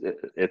mean, it's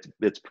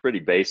pretty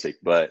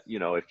basic, but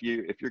if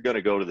you're going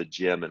to go to the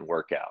gym and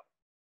work out,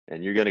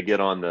 and you're going to get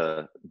on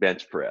the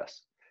bench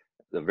press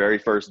the very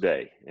first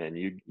day, and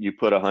you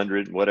put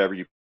 100, whatever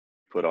you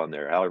put on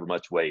there, however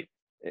much weight,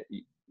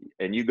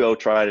 and you go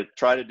try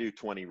to do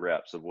 20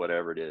 reps of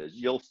whatever it is,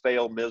 you'll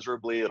fail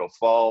miserably. It'll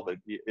fall.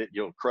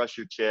 You'll crush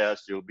your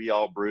chest. You'll be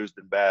all bruised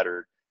and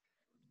battered.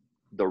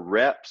 The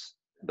reps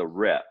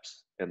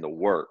and the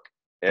work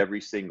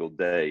every single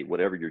day,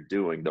 whatever you're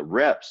doing. The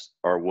reps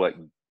are what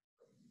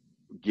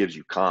gives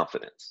you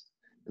confidence.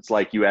 It's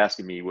like you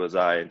asking me, was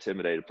I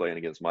intimidated playing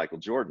against Michael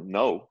Jordan?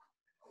 No.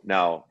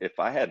 Now, if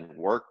I hadn't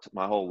worked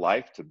my whole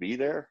life to be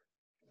there,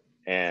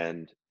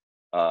 and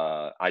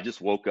I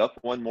just woke up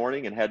one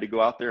morning and had to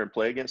go out there and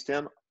play against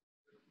him,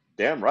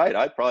 damn right,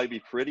 I'd probably be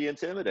pretty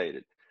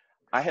intimidated.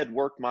 I had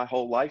worked my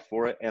whole life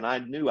for it, and I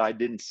knew I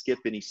didn't skip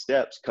any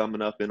steps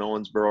coming up in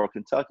Owensboro,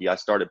 Kentucky. I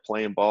started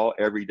playing ball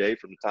every day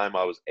from the time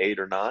I was 8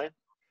 or 9.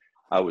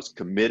 I was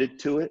committed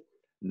to it.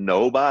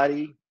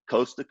 Nobody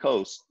coast to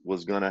coast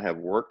was going to have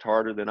worked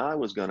harder than I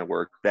was going to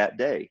work that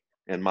day.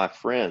 And my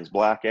friends,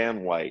 black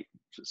and white,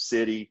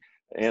 city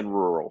and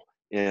rural,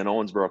 in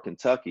Owensboro,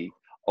 Kentucky,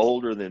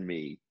 older than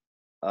me,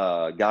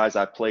 guys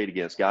I played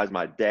against, guys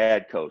my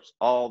dad coached,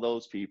 all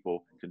those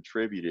people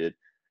contributed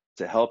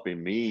to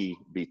helping me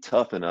be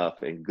tough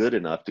enough and good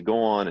enough to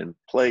go on and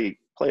play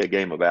a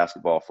game of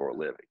basketball for a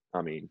living.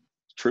 I mean,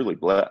 truly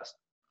blessed.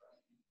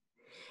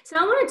 So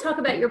I want to talk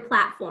about your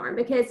platform,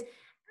 because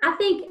I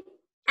think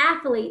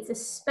athletes,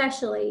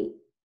 especially,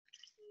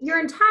 your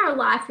entire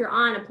life you're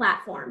on a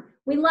platform.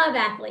 We love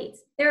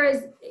athletes. There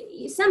is,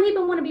 some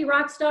people want to be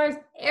rock stars.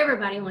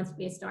 Everybody wants to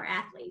be a star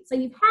athlete. So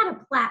you've had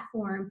a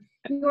platform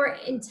your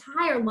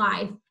entire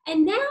life,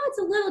 and now it's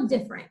a little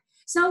different.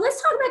 So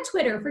let's talk about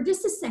Twitter for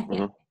just a second.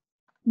 Mm-hmm.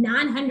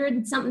 900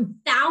 and something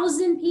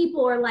thousand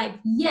people are like,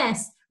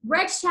 yes,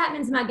 Rex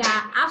Chapman's my guy.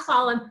 I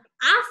follow him.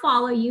 I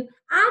follow you.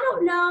 I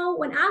don't know.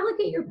 When I look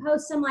at your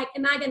posts, I'm like,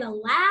 am I going to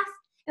laugh?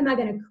 Am I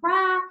going to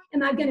cry?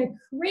 Am I going to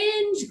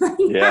cringe?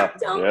 I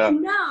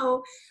don't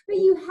know. But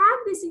you have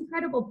this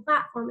incredible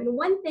platform. And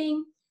one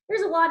thing,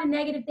 there's a lot of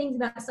negative things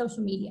about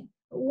social media.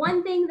 But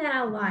one thing that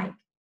I like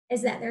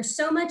is that there's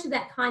so much of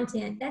that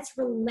content that's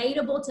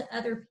relatable to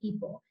other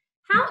people.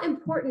 How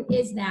important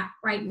is that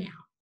right now?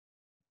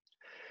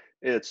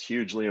 It's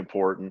hugely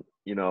important.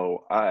 You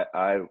know,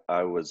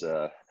 I was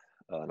an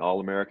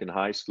All-American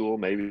high school,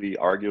 maybe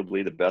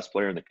arguably the best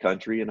player in the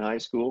country in high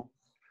school.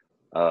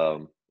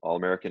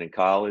 All-American in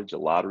college, a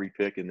lottery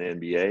pick in the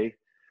NBA.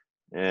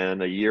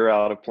 And a year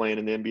out of playing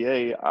in the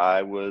NBA,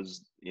 I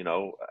was, you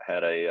know,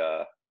 had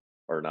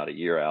or not a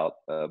year out,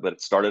 but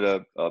it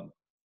started a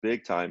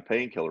big time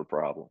painkiller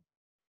problem.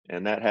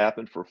 And that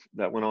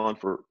went on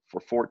for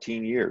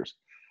 14 years.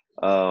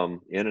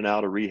 In and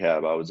out of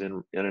rehab. I was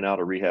in and out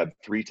of rehab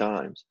 3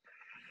 times.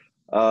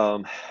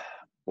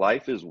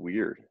 Life is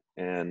weird,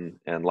 and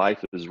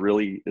life is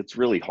it's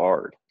really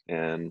hard.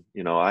 And,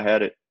 you know, I've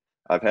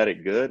had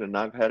it good, and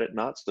I've had it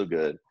not so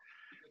good.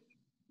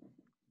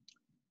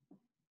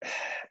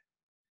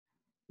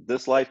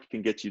 This life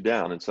can get you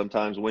down. And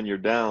sometimes when you're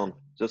down,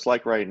 just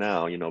like right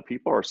now, you know,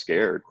 people are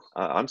scared.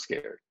 I'm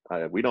scared.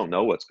 We don't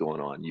know what's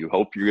going on. You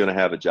hope you're going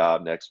to have a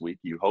job next week.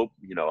 You hope,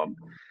 you know,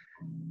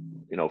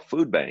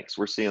 food banks,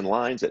 we're seeing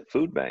lines at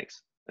food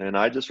banks. And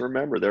I just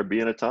remember there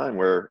being a time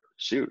where,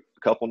 a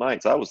couple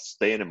nights I was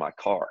staying in my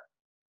car.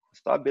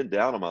 So I've been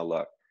down on my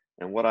luck.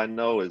 And what I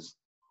know is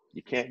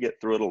you can't get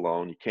through it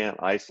alone. You can't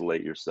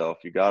isolate yourself.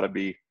 You got to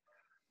be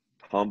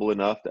humble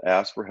enough to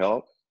ask for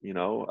help, you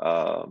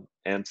know,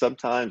 and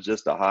sometimes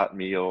just a hot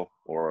meal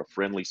or a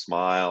friendly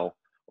smile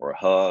or a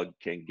hug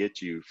can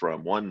get you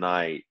from one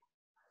night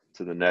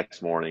to the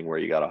next morning, where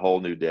you got a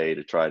whole new day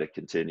to try to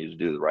continue to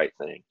do the right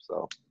thing.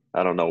 So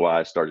I don't know why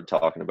I started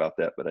talking about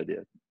that, but I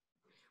did.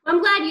 Well,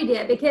 I'm glad you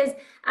did, because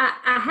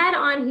I had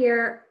on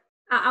here,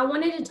 I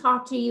wanted to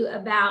talk to you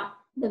about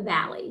the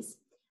valleys,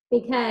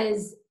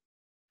 because,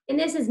 and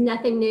this is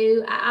nothing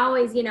new. I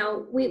always, you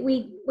know,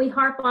 we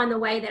harp on the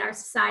way that our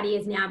society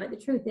is now, but the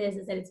truth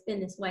is that it's been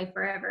this way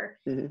forever.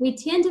 Mm-hmm. We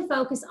tend to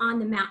focus on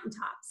the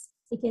mountaintops,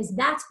 because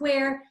that's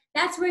where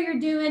you're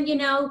doing, you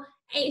know,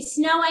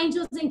 snow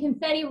angels and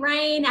confetti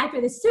rain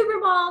after the Super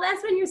Bowl.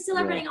 That's when you're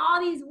celebrating all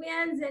these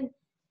wins.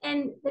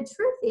 And the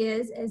truth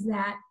is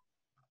that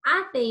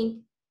I think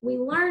we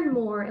learn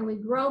more and we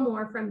grow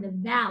more from the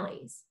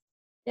valleys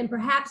than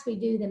perhaps we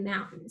do the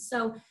mountains.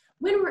 So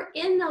when we're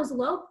in those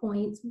low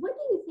points, what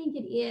do you think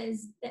it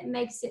is that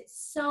makes it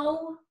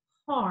so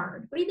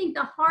hard? What do you think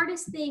the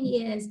hardest thing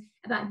is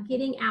about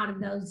getting out of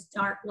those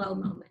dark, low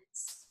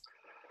moments?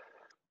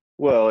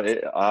 Well,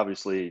 it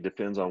obviously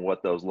depends on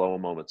what those low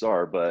moments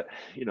are, but,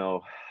 you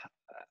know,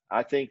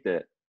 I think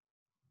that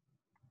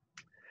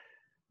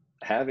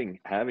having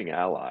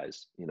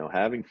allies, you know,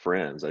 having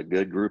friends, a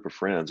good group of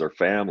friends or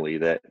family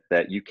that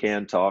you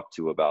can talk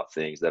to about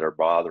things that are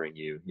bothering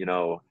you. You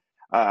know,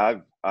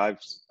 I've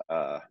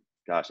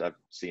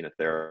seen a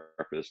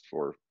therapist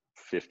for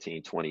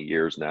 15, 20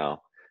 years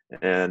now,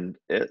 and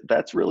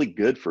that's really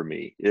good for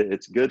me.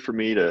 It's good for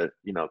me to,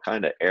 you know,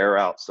 kind of air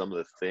out some of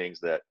the things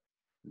that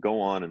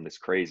go on in this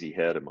crazy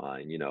head of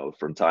mine. You know,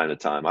 from time to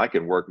time, I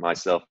can work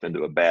myself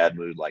into a bad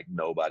mood like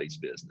nobody's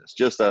business,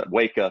 just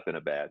wake up in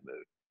a bad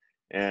mood.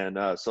 And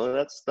so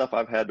that's stuff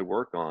I've had to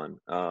work on.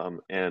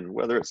 And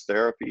whether it's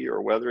therapy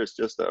or whether it's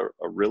just a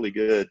really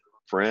good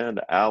friend,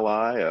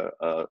 ally,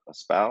 a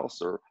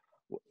spouse, or,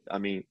 I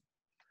mean,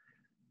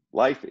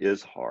 life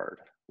is hard.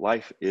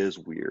 Life is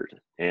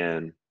weird.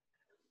 And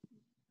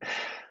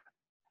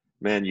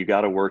man, you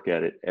got to work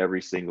at it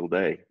every single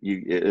day.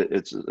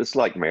 It's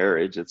like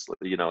marriage. It's,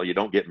 you know, you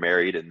don't get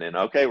married and then,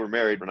 okay, we're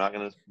married, we're not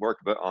going to work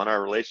on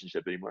our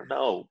relationship anymore.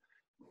 No,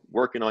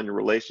 working on your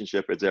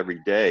relationship is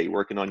every day.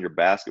 Working on your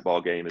basketball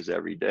game is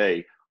every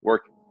day.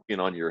 Working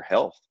on your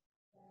health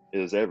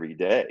is every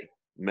day,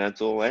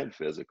 mental and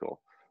physical.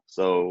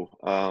 So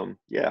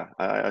yeah,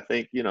 I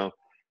think, you know,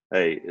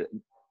 hey,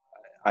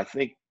 I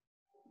think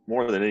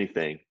more than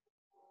anything,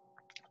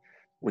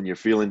 when you're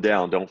feeling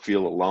down, don't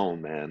feel alone,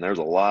 man. There's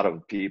a lot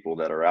of people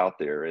that are out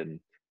there,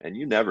 and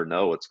you never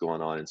know what's going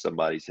on in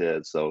somebody's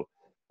head. So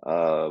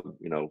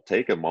you know,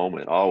 take a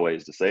moment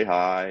always to say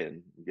hi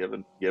and give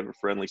a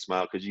friendly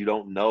smile, because you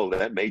don't know,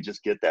 that may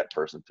just get that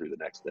person through the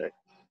next day.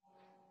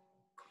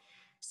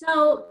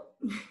 So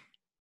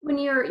when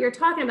you're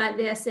talking about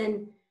this,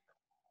 and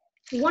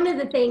one of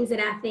the things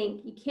that I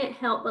think you can't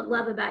help but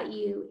love about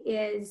you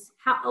is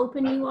how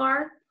open you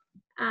are,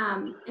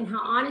 and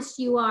how honest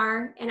you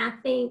are. And I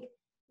think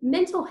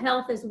mental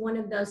health is one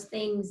of those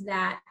things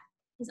that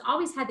has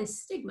always had this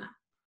stigma.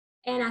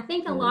 And I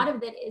think a lot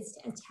of it is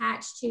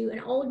attached to an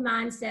old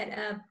mindset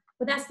of,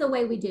 well, that's the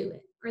way we do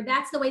it, or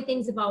that's the way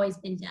things have always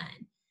been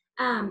done.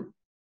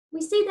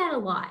 We see that a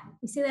lot.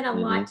 We see that a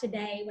lot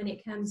today when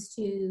it comes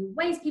to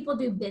ways people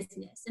do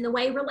business and the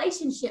way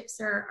relationships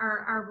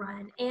are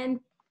run, and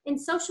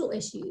social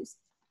issues.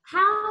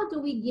 How do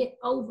we get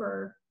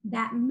over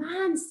that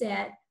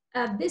mindset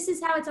of this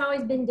is how it's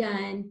always been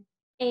done,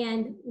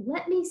 and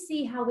let me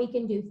see how we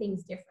can do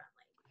things differently?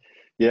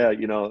 Yeah,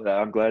 you know,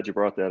 I'm glad you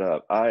brought that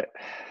up.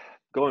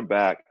 Going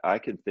back, I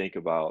can think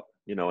about,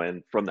 you know,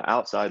 and from the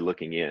outside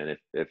looking in,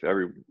 if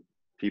every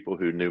people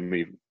who knew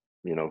me,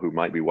 you know, who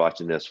might be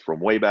watching this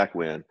from way back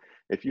when,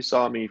 if you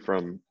saw me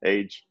from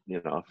age,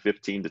 you know,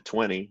 15 to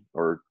 20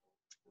 or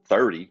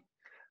 30,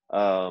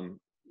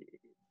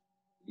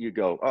 you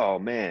go, oh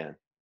man,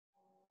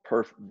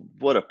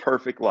 what a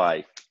perfect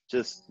life,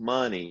 just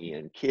money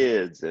and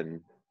kids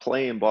and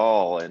playing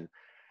ball, and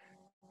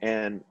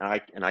I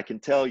can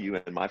tell you,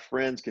 and my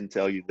friends can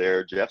tell you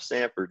there, Jeff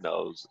Sanford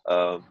knows,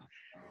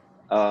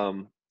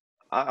 I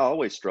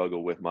always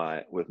struggle with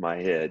my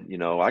head. You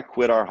know, I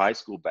quit our high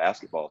school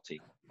basketball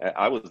team.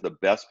 I was the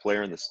best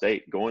player in the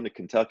state going to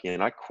Kentucky,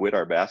 and I quit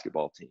our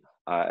basketball team.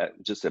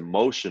 Just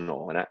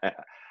emotional, and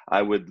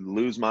I would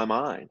lose my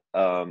mind.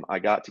 I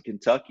got to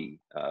Kentucky,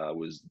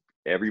 was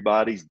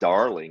everybody's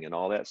darling and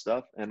all that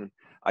stuff, and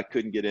I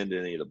couldn't get into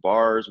any of the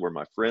bars where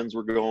my friends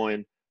were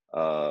going.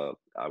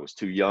 I was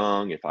too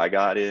young. If I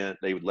got in,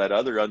 they would let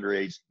other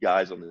underage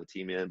guys on the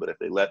team in, but if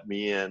they let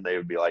me in, they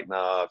would be like,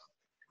 nah, if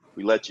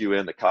we let you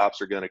in, the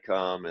cops are going to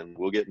come and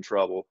we'll get in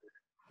trouble.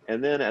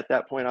 And then at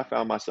that point, I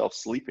found myself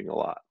sleeping a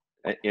lot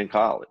in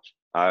college.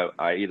 I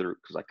either,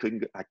 because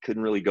I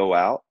couldn't really go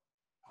out.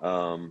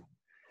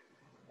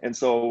 And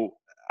so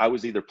I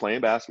was either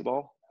playing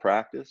basketball,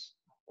 practice,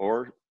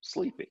 or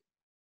sleeping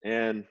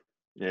and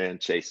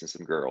chasing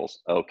some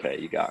girls. Okay,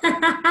 you got me.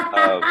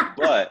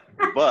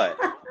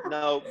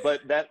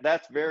 But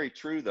that's very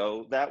true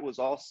though. That was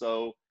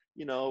also,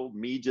 you know,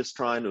 me just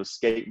trying to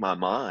escape my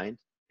mind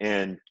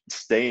and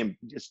trying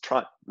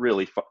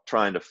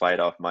to fight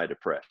off my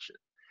depression.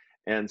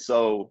 And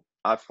so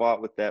I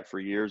fought with that for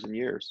years and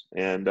years.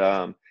 And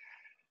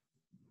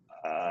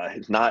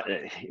it's not,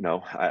 you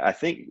know, I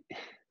think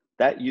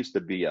that used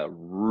to be a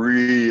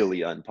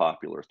really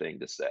unpopular thing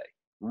to say.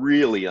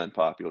 Really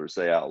unpopular to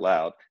say out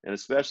loud, and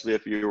especially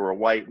if you were a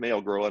white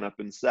male growing up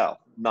in the South,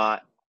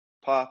 not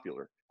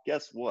popular.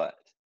 Guess what?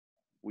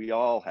 We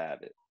all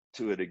have it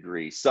to a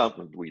degree.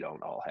 We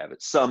don't all have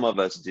it. Some of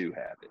us do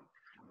have it.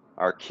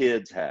 Our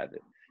kids have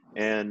it,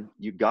 and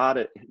we got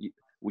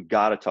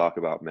to talk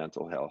about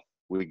mental health.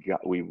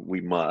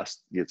 We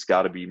must. It's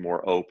got to be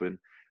more open.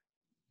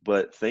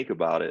 But think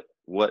about it.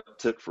 What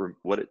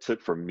it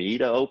took for me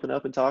to open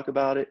up and talk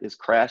about it is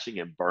crashing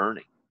and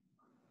burning,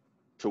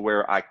 to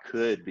where I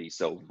could be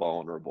so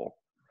vulnerable.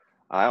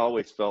 I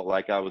always felt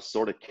like I was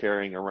sort of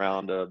carrying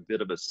around a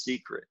bit of a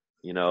secret,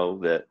 you know,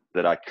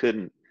 that I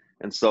couldn't.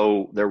 And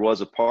so there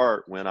was a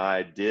part when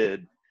I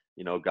did,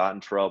 you know, got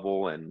in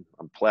trouble and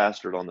I'm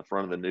plastered on the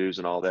front of the news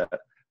and all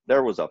that.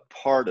 There was a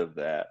part of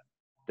that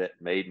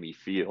made me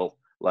feel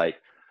like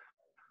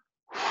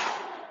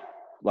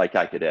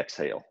I could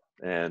exhale,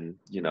 and,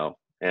 you know,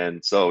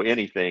 and so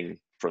anything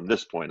from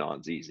this point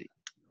on is easy.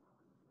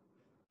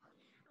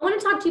 I want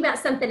to talk to you about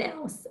something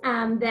else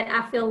that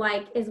I feel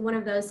like is one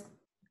of those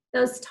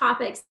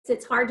topics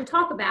that's hard to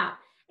talk about.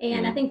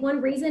 And I think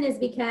one reason is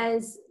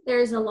because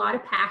there's a lot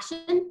of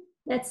passion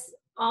that's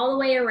all the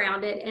way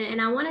around it. And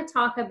I want to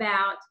talk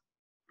about,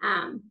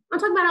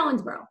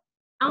 Owensboro.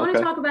 I want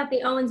to talk about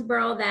the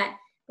Owensboro that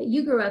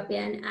you grew up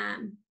in.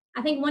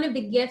 I think one of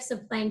the gifts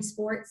of playing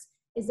sports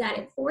is that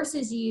it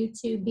forces you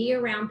to be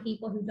around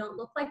people who don't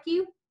look like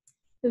you,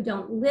 who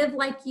don't live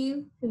like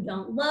you, who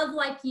don't love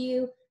like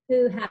you,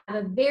 who have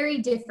a very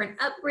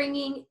different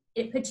upbringing.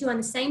 It puts you on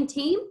the same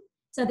team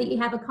so that you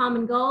have a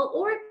common goal,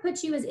 or it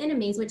puts you as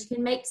enemies, which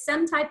can make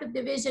some type of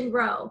division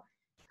grow.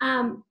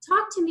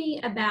 Talk to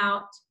me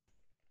about,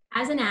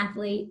 as an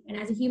athlete and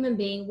as a human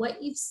being,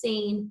 what you've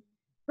seen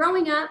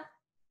growing up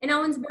in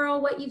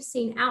Owensboro, what you've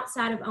seen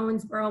outside of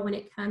Owensboro when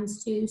it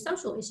comes to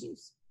social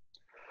issues.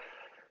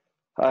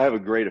 I have a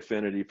great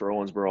affinity for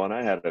Owensboro, and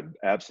I had an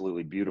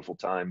absolutely beautiful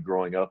time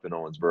growing up in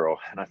Owensboro.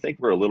 And I think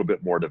we're a little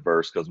bit more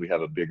diverse because we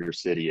have a bigger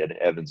city in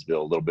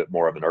Evansville, a little bit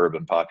more of an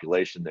urban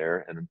population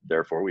there, and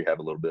therefore we have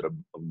a little bit of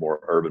a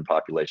more urban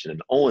population in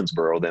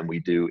Owensboro than we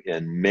do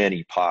in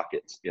many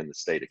pockets in the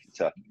state of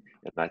Kentucky.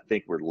 And I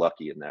think we're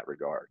lucky in that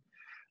regard.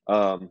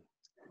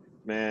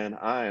 Man,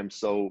 I'm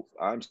so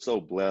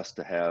blessed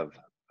to have.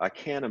 I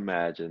can't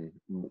imagine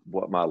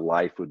what my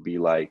life would be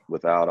like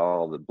without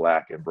all the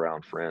black and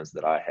brown friends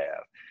that I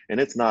have. And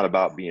it's not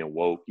about being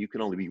woke. You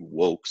can only be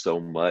woke so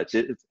much.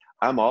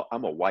 I'm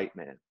a white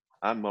man.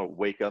 I'm gonna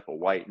wake up a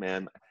white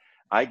man.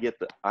 I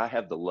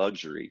have the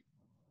luxury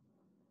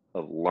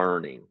of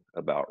learning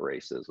about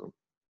racism.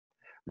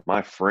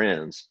 My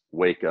friends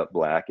wake up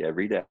black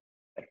every day,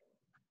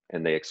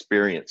 and they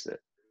experience it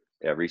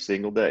every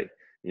single day.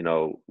 You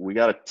know, we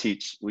got to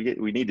teach. We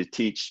need to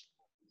teach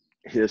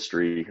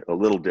history a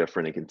little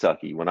different in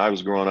Kentucky. When I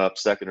was growing up,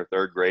 second or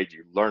third grade,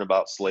 you learn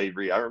about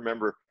slavery. I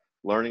remember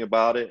learning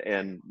about it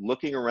and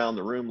looking around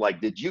the room like,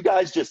 did you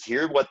guys just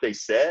hear what they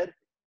said?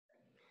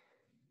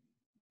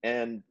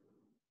 And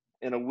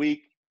in a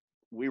week,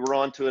 we were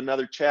on to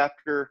another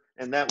chapter,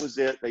 and that was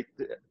it.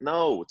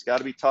 No, it's got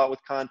to be taught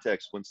with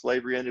context. When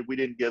slavery ended, we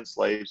didn't give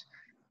slaves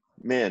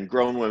men,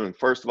 grown women.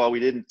 First of all,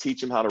 we didn't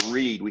teach them how to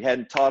read. We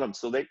hadn't taught them.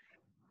 So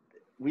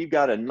we've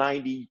got a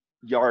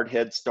 90-yard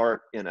head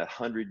start in a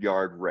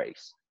 100-yard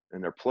race,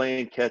 and they're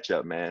playing catch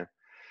up, man.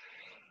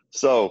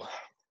 So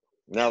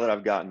now that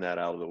I've gotten that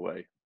out of the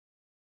way,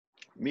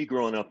 me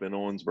growing up in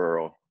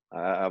Owensboro,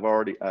 I've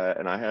already,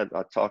 and I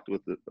talked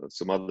with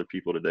some other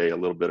people today a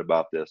little bit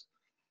about this.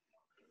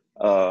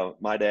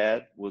 My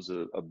dad was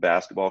a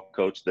basketball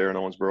coach there in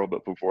Owensboro,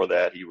 but before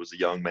that, he was a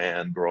young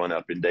man growing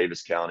up in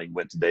Davis County,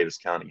 went to Davis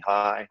County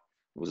High,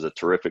 was a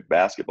terrific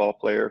basketball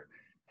player.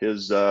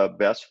 His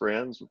best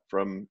friends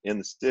from in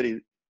the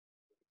city,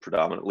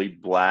 predominantly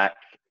black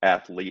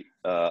athlete,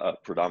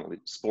 predominantly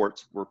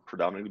sports were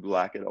predominantly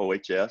black at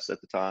OHS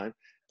at the time.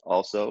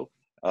 Also,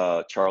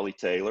 Charlie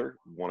Taylor,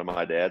 one of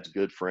my dad's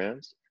good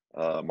friends,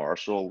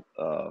 Marshall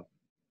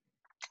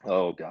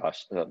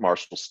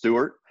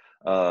Stewart.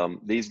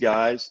 These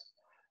guys,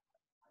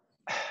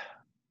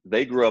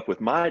 they grew up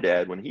with my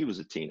dad when he was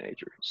a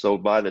teenager. So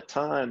by the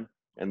time,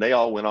 and they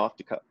all went off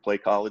to play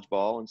college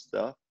ball and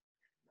stuff.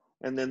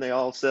 And then they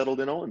all settled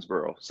in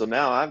Owensboro. So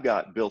now I've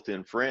got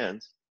built-in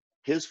friends.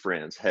 His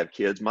friends have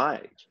kids my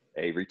age,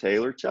 Avery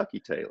Taylor, Chucky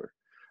Taylor.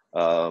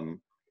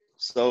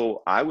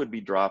 So I would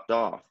be dropped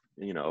off,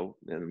 you know,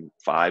 and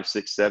 5,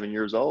 6, 7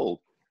 years old,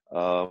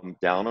 down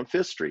on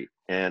Fifth Street.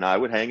 And I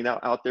would hang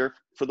out there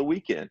for the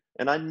weekend.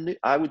 And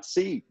I would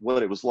see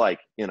what it was like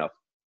in a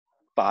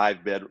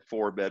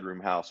 4-bedroom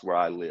house where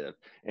I lived.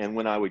 And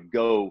when I would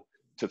go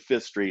to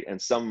Fifth Street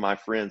and some of my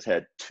friends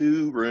had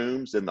 2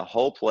 rooms in the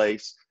whole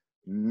place,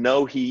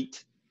 no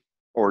heat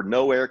or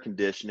no air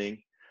conditioning,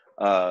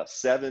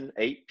 7,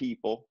 8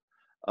 people,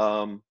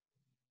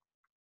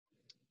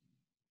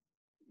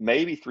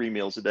 maybe 3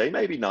 meals a day,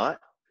 maybe not.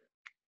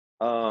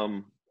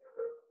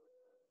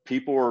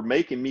 People were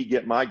making me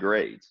get my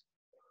grades.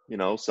 You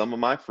know, some of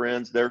my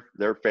friends,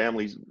 their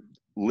families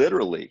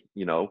literally,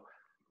 you know,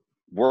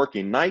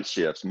 working night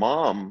shifts.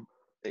 Mom,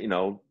 you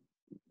know,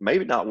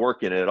 maybe not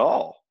working at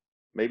all,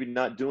 maybe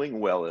not doing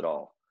well at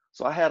all.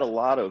 So I had a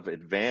lot of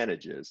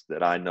advantages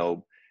that I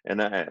know.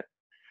 And I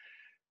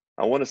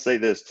want to say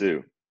this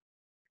too.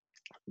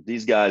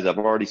 These guys, I've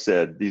already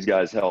said, these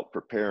guys helped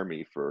prepare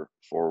me for,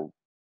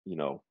 you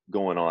know,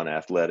 going on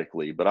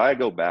athletically. But I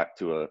go back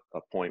to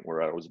a point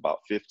where I was about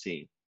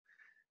 15.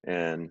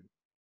 And,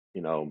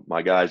 you know,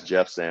 my guys,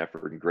 Jeff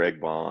Sanford and Greg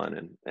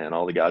Vaughn and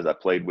all the guys I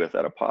played with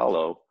at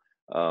Apollo,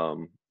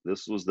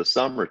 this was the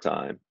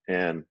summertime.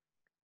 And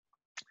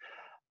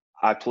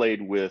I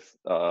played with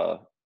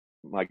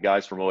my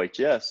guys from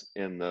OHS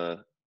in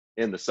the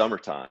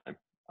summertime.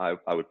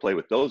 I would play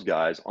with those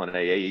guys on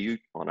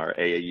our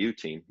AAU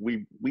team.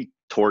 We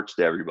torched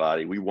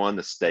everybody. We won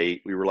the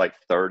state. We were like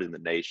 3rd in the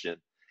nation.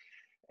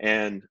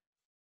 And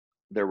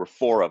there were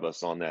 4 of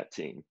us on that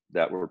team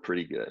that were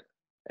pretty good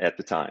at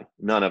the time.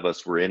 None of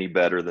us were any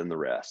better than the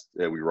rest.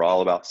 We were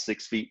all about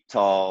 6 feet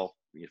tall,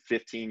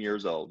 15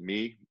 years old.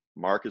 Me,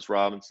 Marcus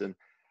Robinson,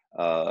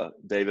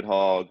 David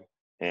Hogg,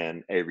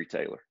 and Avery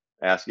Taylor.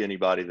 Ask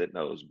anybody that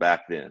knows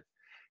back then.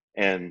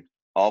 And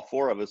all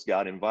 4 of us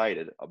got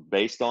invited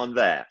based on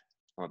that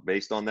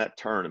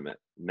tournament,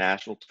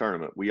 national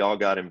tournament. We all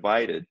got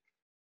invited.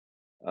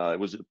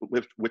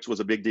 Which was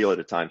a big deal at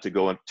the time, to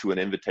go into an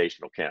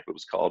invitational camp. It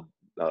was called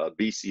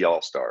BC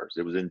All-Stars.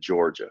 It was in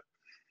Georgia.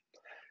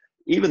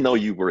 Even though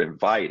you were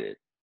invited,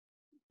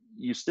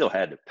 you still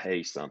had to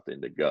pay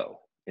something to go.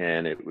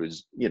 And it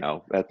was, you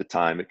know, at the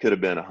time, it could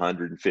have been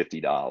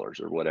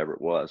 $150 or whatever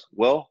it was.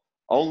 Well,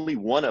 only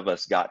one of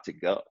us got to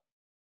go.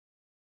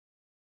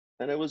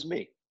 And it was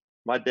me.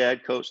 My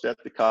dad coached at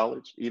the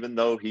college, even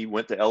though he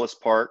went to Ellis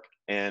Park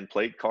and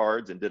played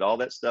cards and did all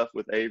that stuff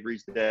with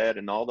Avery's dad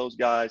and all those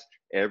guys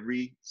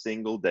every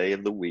single day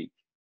of the week.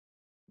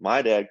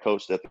 My dad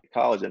coached at the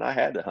college, and I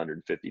had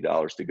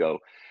 $150 to go.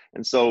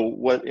 And so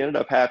what ended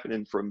up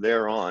happening from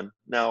there on,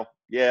 now,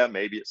 yeah,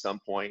 maybe at some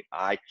point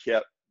I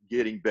kept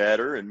getting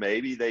better and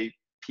maybe they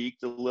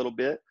peaked a little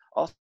bit.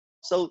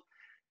 Also,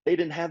 they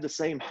didn't have the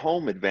same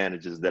home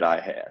advantages that I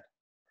had.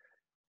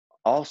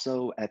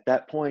 Also, at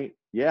that point,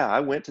 yeah, I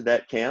went to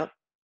that camp,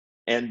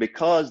 and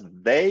because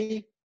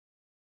they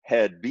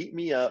had beat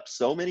me up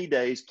so many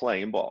days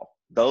playing ball,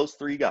 those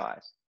three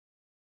guys,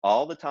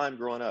 all the time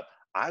growing up,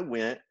 I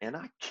went and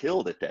I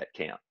killed at that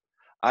camp.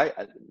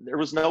 There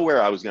was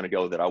nowhere I was going to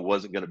go that I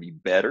wasn't going to be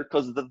better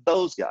because of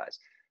those guys.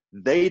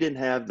 They didn't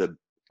have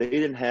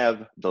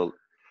the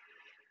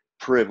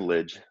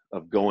privilege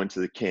of going to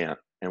the camp.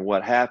 And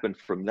what happened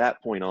from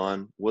that point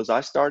on was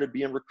I started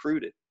being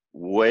recruited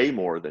way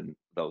more than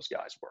those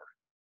guys were.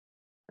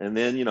 And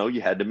then,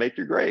 you had to make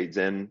your grades,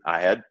 and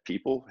I had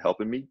people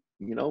helping me,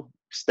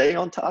 stay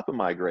on top of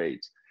my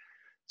grades.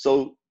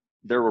 So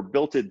there were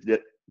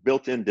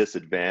built-in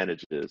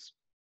disadvantages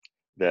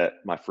that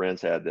my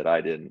friends had that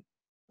I didn't.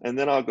 And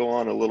then I'll go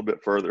on a little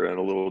bit further and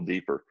a little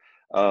deeper.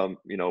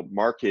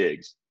 Mark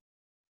Higgs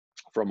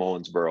from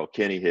Owensboro,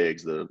 Kenny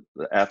Higgs, the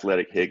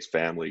athletic Higgs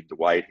family,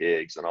 Dwight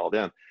Higgs, and all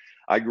them.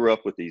 I grew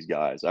up with these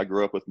guys. I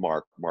grew up with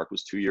Mark. Mark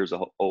was 2 years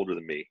older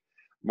than me.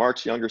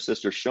 Mark's younger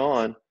sister,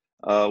 Sean,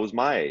 was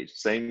my age,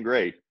 same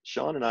grade.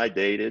 Sean and I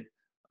dated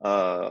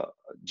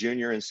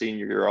junior and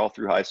senior year all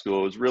through high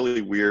school. It was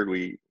really weird.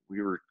 We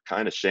were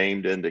kind of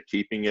shamed into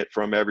keeping it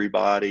from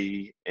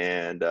everybody,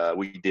 and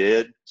we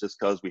did just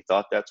because we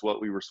thought that's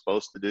what we were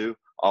supposed to do.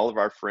 All of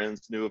our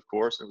friends knew, of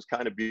course, and it was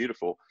kind of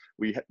beautiful.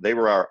 They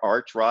were our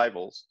arch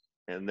rivals,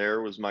 and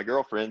there was my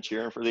girlfriend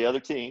cheering for the other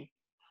team.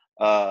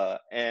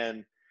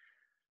 And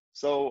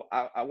so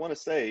I want to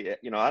say,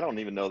 I don't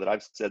even know that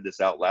I've said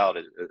this out loud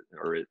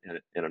or in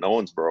an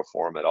Owensboro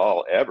forum at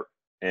all, ever.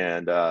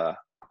 And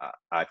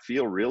I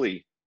feel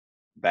really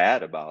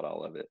bad about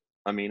all of it.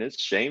 I mean,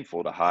 it's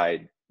shameful to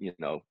hide,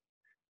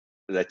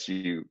 that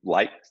you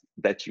like,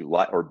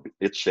 or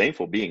it's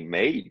shameful being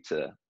made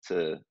to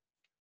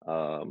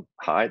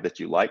hide that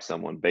you like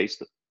someone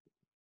based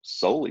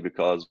solely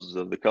because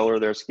of the color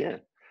of their skin.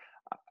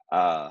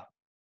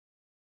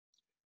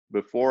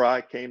 Before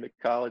I came to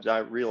college, I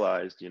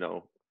realized,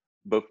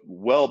 but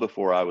well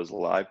before I was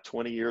alive,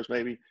 20 years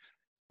maybe,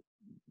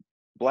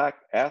 Black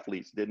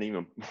athletes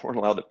weren't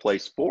allowed to play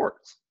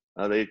sports.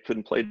 They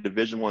couldn't play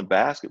Division I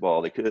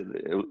basketball. The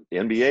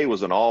NBA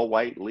was an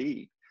all-white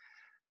league.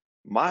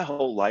 My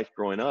whole life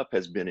growing up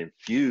has been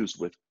infused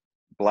with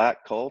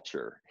Black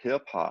culture,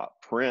 hip hop,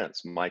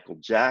 Prince, Michael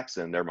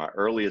Jackson. They're my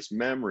earliest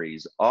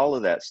memories, all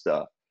of that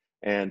stuff.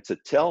 And to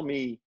tell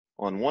me,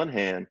 on one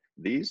hand,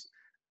 these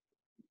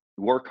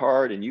work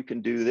hard and you can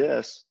do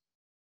this.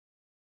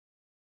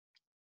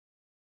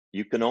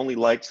 You can only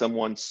like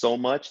someone so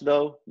much,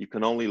 though. You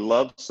can only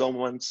love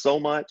someone so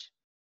much.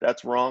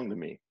 That's wrong to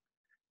me.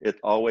 It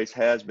always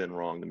has been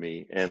wrong to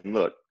me. And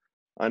look,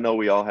 I know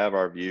we all have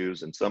our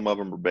views, and some of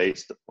them are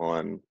based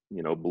on,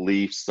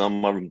 beliefs.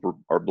 Some of them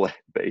are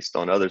based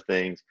on other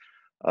things.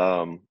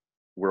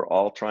 We're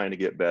all trying to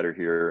get better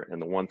here.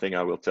 And the one thing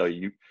I will tell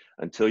you,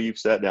 until you've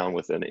sat down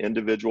with an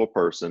individual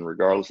person,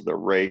 regardless of their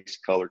race,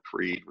 color,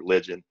 creed,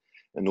 religion,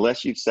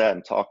 unless you've sat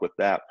and talked with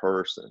that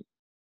person,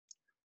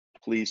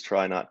 please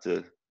try not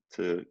to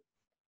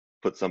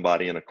put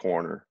somebody in a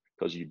corner,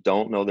 because you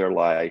don't know their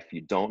life.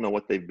 You don't know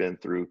what they've been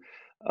through.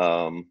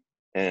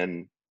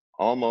 And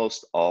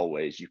almost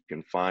always you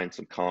can find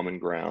some common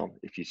ground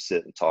if you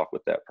sit and talk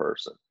with that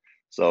person.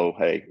 So,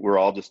 hey, we're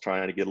all just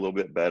trying to get a little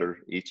bit better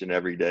each and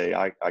every day.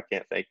 I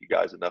can't thank you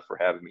guys enough for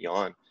having me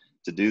on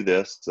to do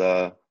this.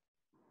 Got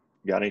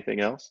anything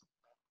else?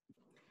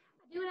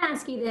 I do want to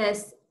ask you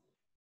this.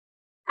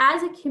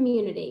 As a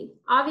community,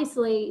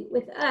 obviously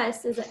with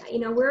us,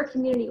 we're a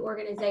community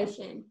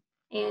organization,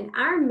 and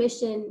our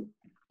mission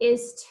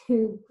is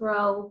to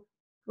grow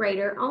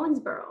Greater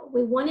Owensboro.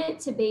 We want it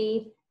to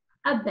be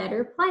a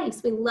better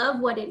place. We love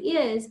what it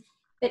is,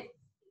 but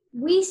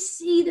we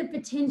see the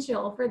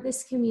potential for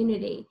this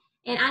community.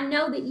 And I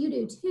know that you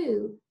do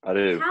too. I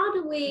do. How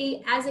do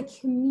we, as a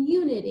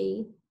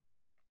community,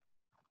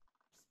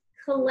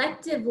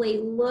 collectively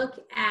look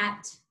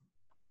at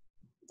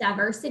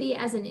diversity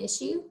as an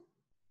issue?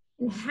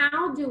 And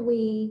how do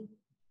we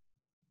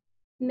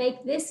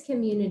make this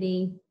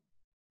community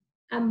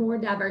a more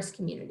diverse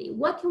community?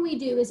 What can we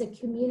do as a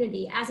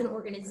community, as an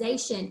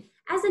organization,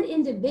 as an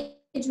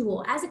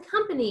individual, as a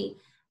company?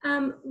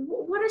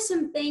 What are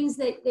some things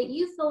that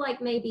you feel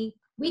like maybe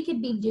we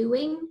could be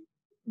doing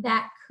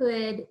that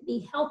could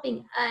be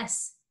helping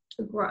us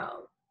to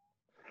grow?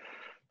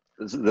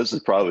 This is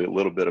probably a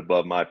little bit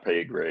above my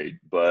pay grade,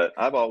 but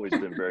I've always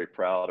been very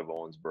proud of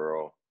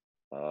Owensboro.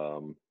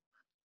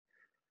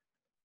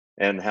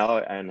 And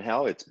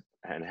how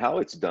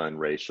it's done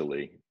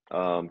racially.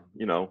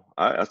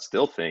 I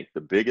still think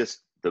the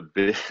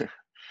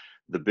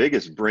the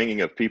biggest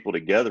bringing of people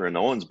together in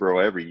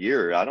Owensboro every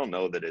year. I don't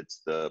know that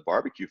it's the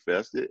barbecue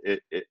fest.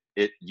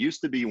 It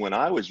used to be, when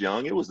I was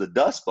young, it was the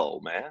Dust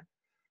Bowl, man.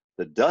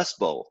 The Dust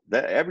Bowl,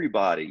 that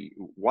everybody,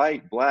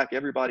 white, black,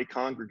 everybody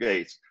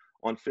congregates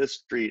on Fifth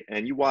Street,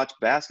 and you watch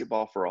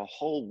basketball for a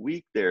whole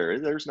week there.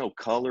 There's no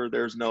color,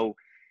 there's no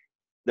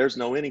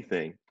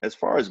anything. As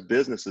far as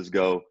businesses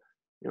go,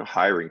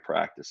 hiring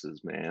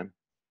practices, man.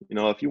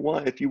 If you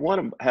want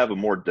to have a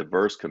more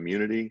diverse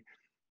community,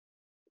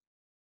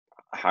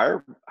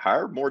 hire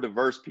more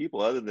diverse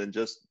people other than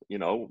just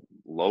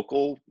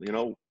local,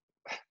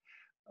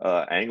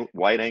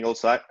 white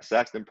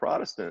Anglo-Saxon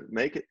Protestant.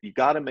 You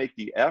got to make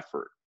the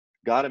effort.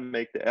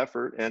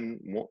 And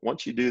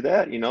once you do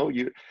that,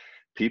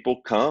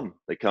 people come.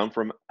 They come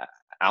from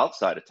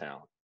outside of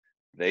town.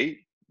 They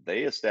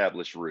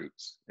establish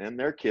roots, and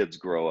their kids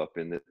grow up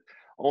in it.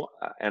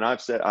 And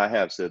I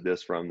have said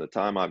this from the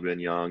time I've been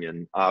young,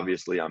 and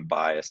obviously I'm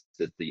biased.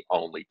 It's the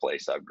only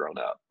place I've grown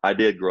up. I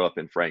did grow up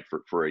in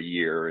Frankfort for a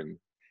year and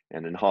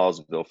in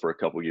Hallsville for a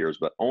couple years,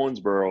 but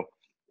Owensboro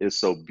is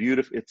so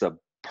beautiful. It's a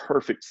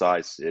perfect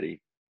size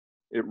city.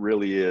 It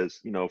really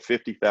is.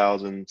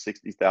 50,000,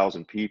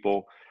 60,000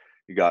 people.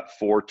 You got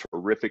 4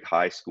 terrific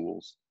high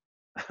schools.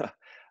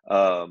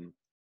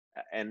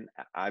 And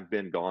I've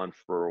been gone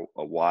for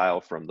a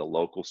while from the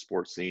local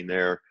sports scene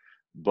there,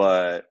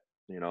 but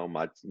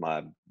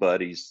my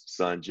buddy's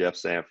son, Jeff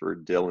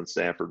Sanford, Dylan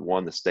Sanford,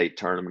 won the state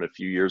tournament a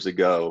few years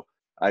ago.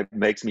 It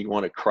makes me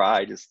want to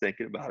cry just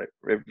thinking about it.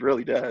 It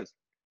really does.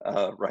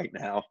 Right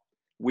now,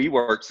 we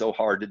worked so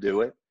hard to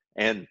do it,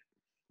 and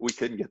we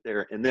couldn't get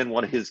there. And then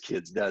one of his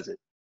kids does it.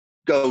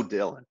 Go,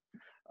 Dylan.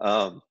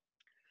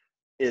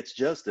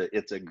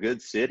 It's a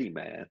good city,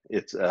 man.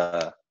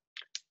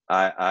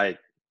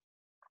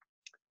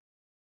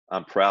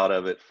 I'm proud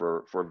of it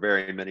for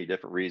very many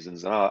different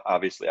reasons. And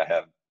obviously I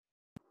have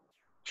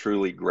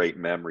truly great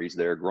memories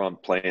there. Growing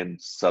up playing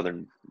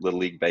Southern Little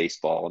League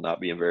baseball and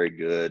not being very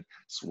good,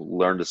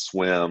 learned to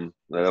swim.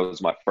 That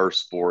was my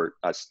first sport.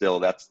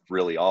 That's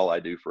really all I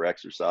do for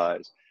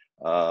exercise.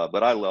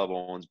 But I love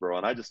Owensboro,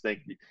 and I just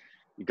think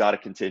you got to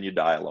continue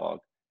dialogue.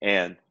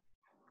 And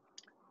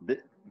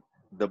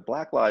the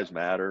Black Lives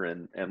Matter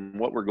and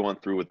what we're going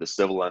through with the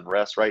civil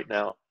unrest right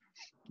now,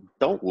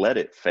 don't let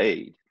it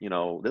fade.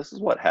 This is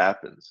what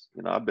happens.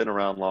 I've been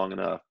around long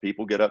enough.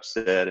 People get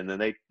upset, and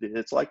then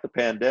it's like the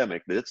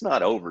pandemic. It's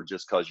not over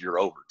just because you're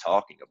over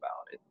talking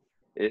about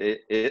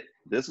it.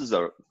 This is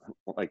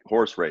like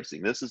horse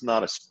racing. This is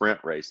not a sprint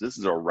race. This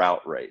is a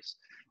route race.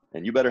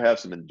 And you better have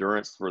some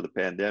endurance for the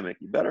pandemic.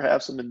 You better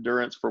have some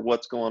endurance for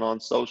what's going on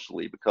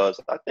socially, because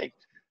I think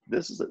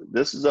this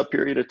is a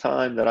period of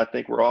time that I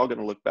think we're all going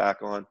to look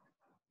back on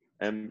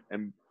and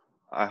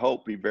I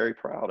hope be very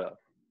proud of.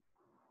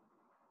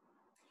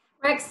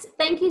 Rex,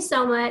 thank you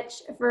so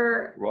much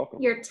for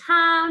your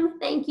time.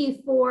 Thank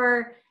you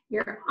for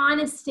your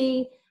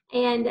honesty.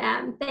 And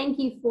thank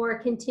you for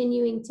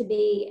continuing to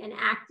be an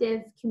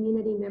active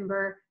community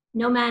member,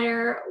 no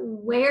matter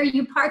where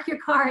you park your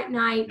car at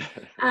night.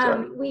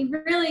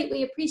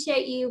 We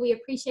appreciate you. We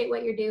appreciate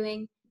what you're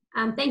doing.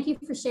 Thank you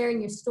for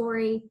sharing your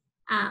story.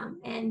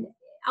 And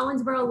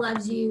Owensboro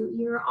loves you.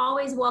 You're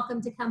always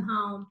welcome to come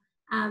home.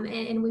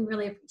 And we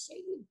really appreciate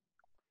you.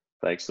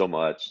 Thanks so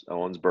much.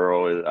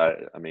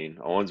 Owensboro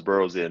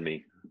Owensboro's in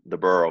me, the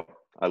borough.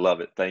 I love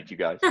it. Thank you,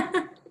 guys.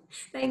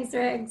 Thanks,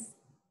 Rex.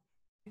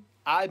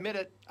 I admit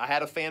it, I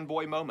had a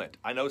fanboy moment.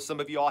 I know some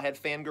of you all had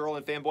fangirl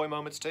and fanboy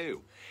moments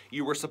too.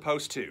 You were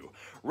supposed to.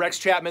 Rex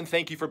Chapman,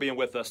 thank you for being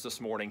with us this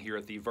morning here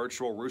at the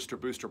virtual Rooster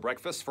Booster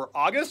Breakfast for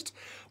August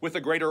with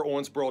the Greater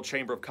Owensboro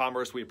Chamber of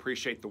Commerce. We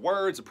appreciate the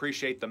words,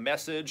 appreciate the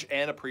message,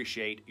 and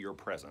appreciate your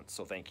presence.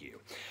 So thank you.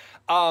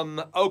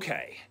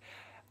 Okay.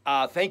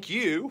 Thank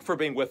you for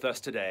being with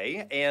us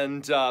today.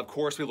 And of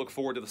course, we look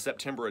forward to the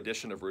September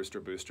edition of Rooster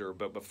Booster.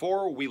 But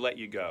before we let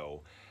you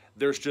go,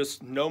 there's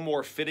just no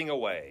more fitting a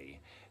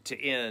way to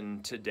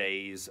end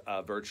today's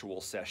virtual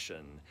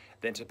session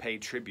than to pay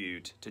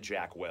tribute to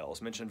Jack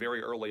Wells. Mentioned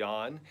very early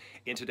on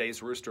in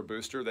today's Rooster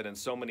Booster that in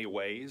so many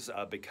ways,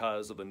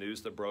 because of the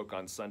news that broke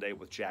on Sunday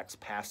with Jack's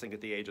passing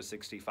at the age of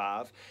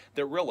 65,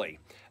 that really,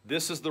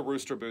 this is the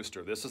Rooster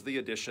Booster. This is the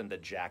edition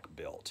that Jack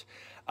built.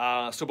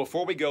 So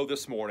before we go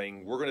this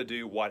morning, we're going to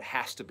do what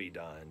has to be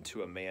done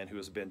to a man who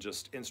has been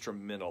just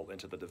instrumental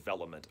into the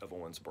development of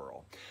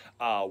Owensboro.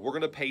 We're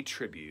going to pay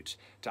tribute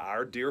to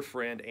our dear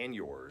friend and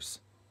yours,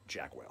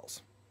 Jack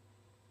Wells.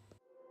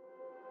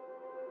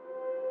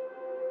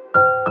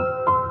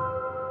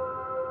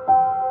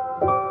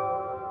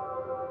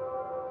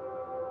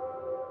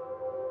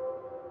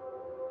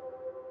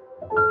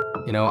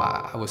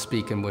 I was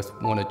speaking with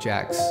one of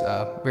Jack's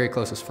very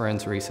closest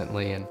friends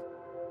recently, and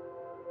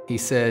he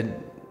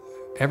said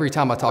every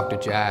time I talked to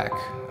Jack,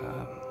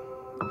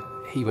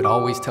 he would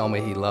always tell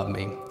me he loved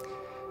me.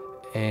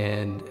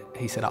 And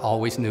he said I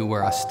always knew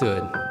where I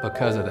stood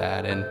because of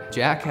that. And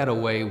Jack had a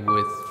way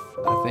with,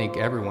 I think,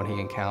 everyone he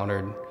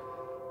encountered,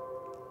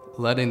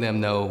 letting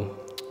them know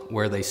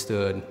where they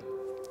stood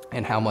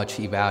and how much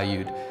he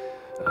valued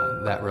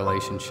that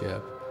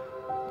relationship.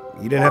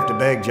 You didn't have to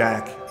beg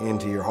Jack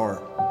into your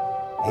heart.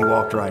 He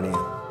walked right in.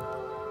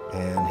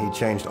 And he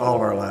changed all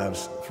of our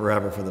lives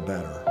forever for the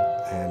better.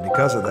 And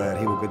because of that,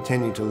 he will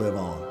continue to live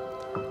on.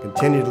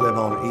 Continue to live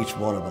on in each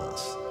one of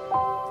us.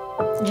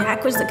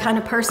 Jack was the kind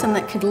of person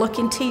that could look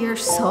into your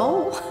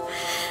soul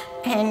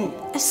and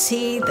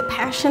see the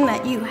passion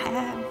that you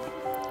have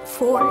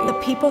for the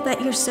people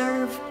that you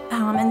serve,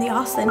 and the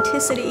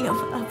authenticity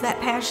of that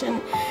passion.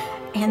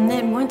 And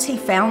then once he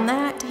found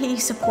that, he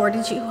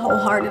supported you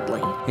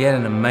wholeheartedly. He had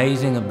an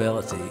amazing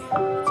ability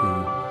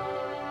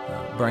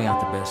to bring out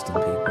the best in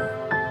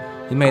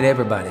people. He made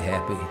everybody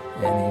happy,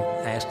 and he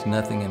asked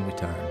nothing in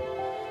return.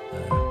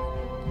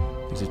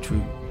 He's a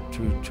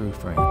true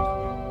friend.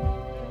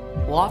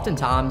 Well,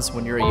 oftentimes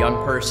when you're a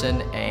young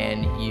person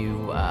and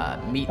you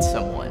meet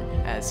someone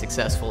as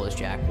successful as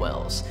Jack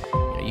Wells,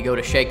 you go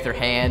to shake their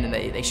hand and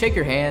they shake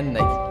your hand and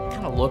they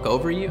kind of look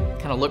over you,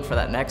 kind of look for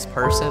that next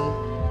person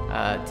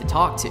to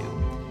talk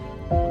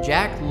to.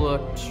 Jack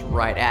looked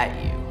right at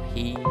you.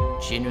 He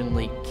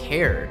genuinely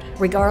cared.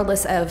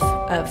 Regardless of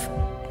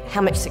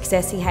how much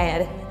success he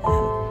had,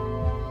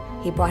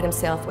 he brought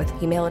himself with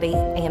humility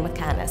and with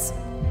kindness.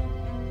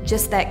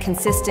 Just that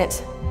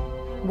consistent,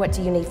 what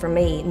do you need from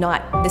me,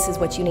 not this is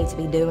what you need to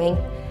be doing.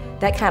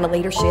 That kind of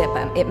leadership,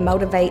 it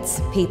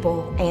motivates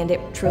people, and it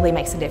truly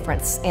makes a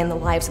difference in the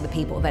lives of the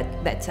people that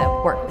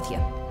work with you.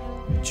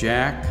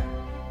 Jack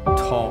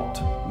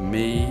taught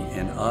me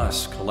and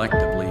us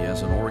collectively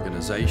as an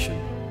organization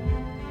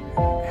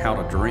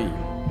how to dream.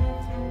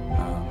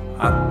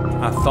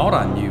 I thought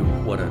I knew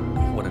what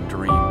a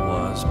dream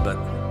was, but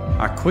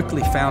I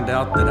quickly found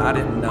out that I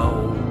didn't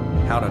know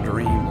how to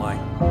dream like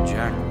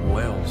Jack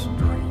Wells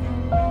dreamed.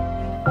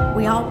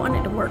 We all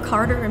wanted to work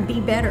harder and be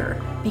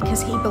better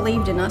because he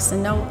believed in us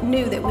and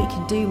knew that we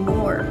could do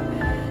more.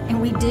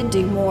 And we did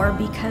do more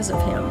because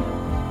of him.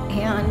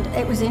 And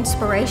it was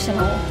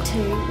inspirational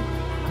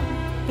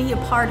to be a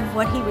part of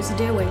what he was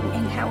doing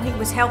and how he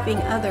was helping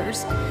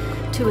others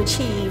to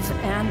achieve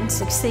and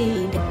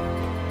succeed,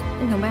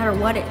 no matter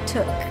what it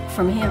took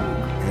from him.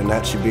 And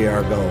that should be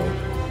our goal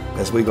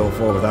as we go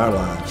forward with our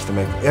lives, to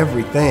make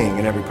everything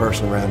and every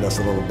person around us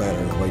a little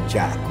better the way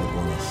Jack would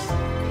want us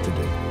to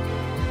do.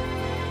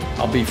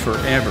 I'll be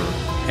forever,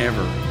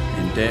 ever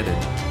indebted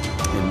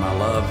in my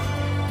love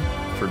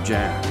for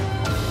Jack,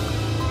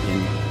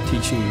 in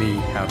teaching me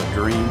how to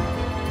dream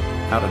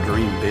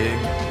big,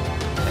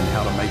 and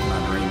how to make my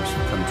dreams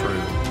come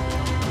true.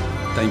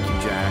 Thank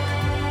you, Jack.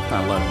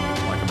 I love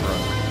you like a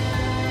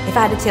brother. If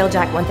I had to tell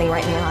Jack one thing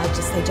right now, I'd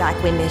just say,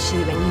 Jack, we miss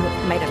you, and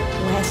you made a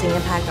lasting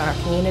impact on our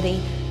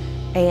community.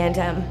 And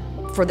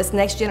for this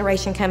next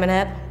generation coming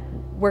up,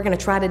 we're going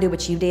to try to do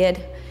what you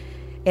did,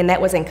 and that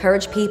was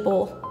encourage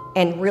people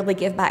and really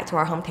give back to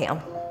our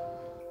hometown.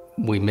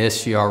 We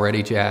miss you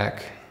already,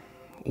 Jack.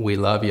 We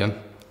love you.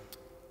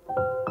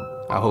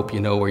 I hope you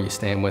know where you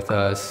stand with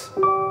us.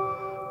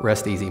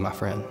 Rest easy, my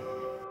friend.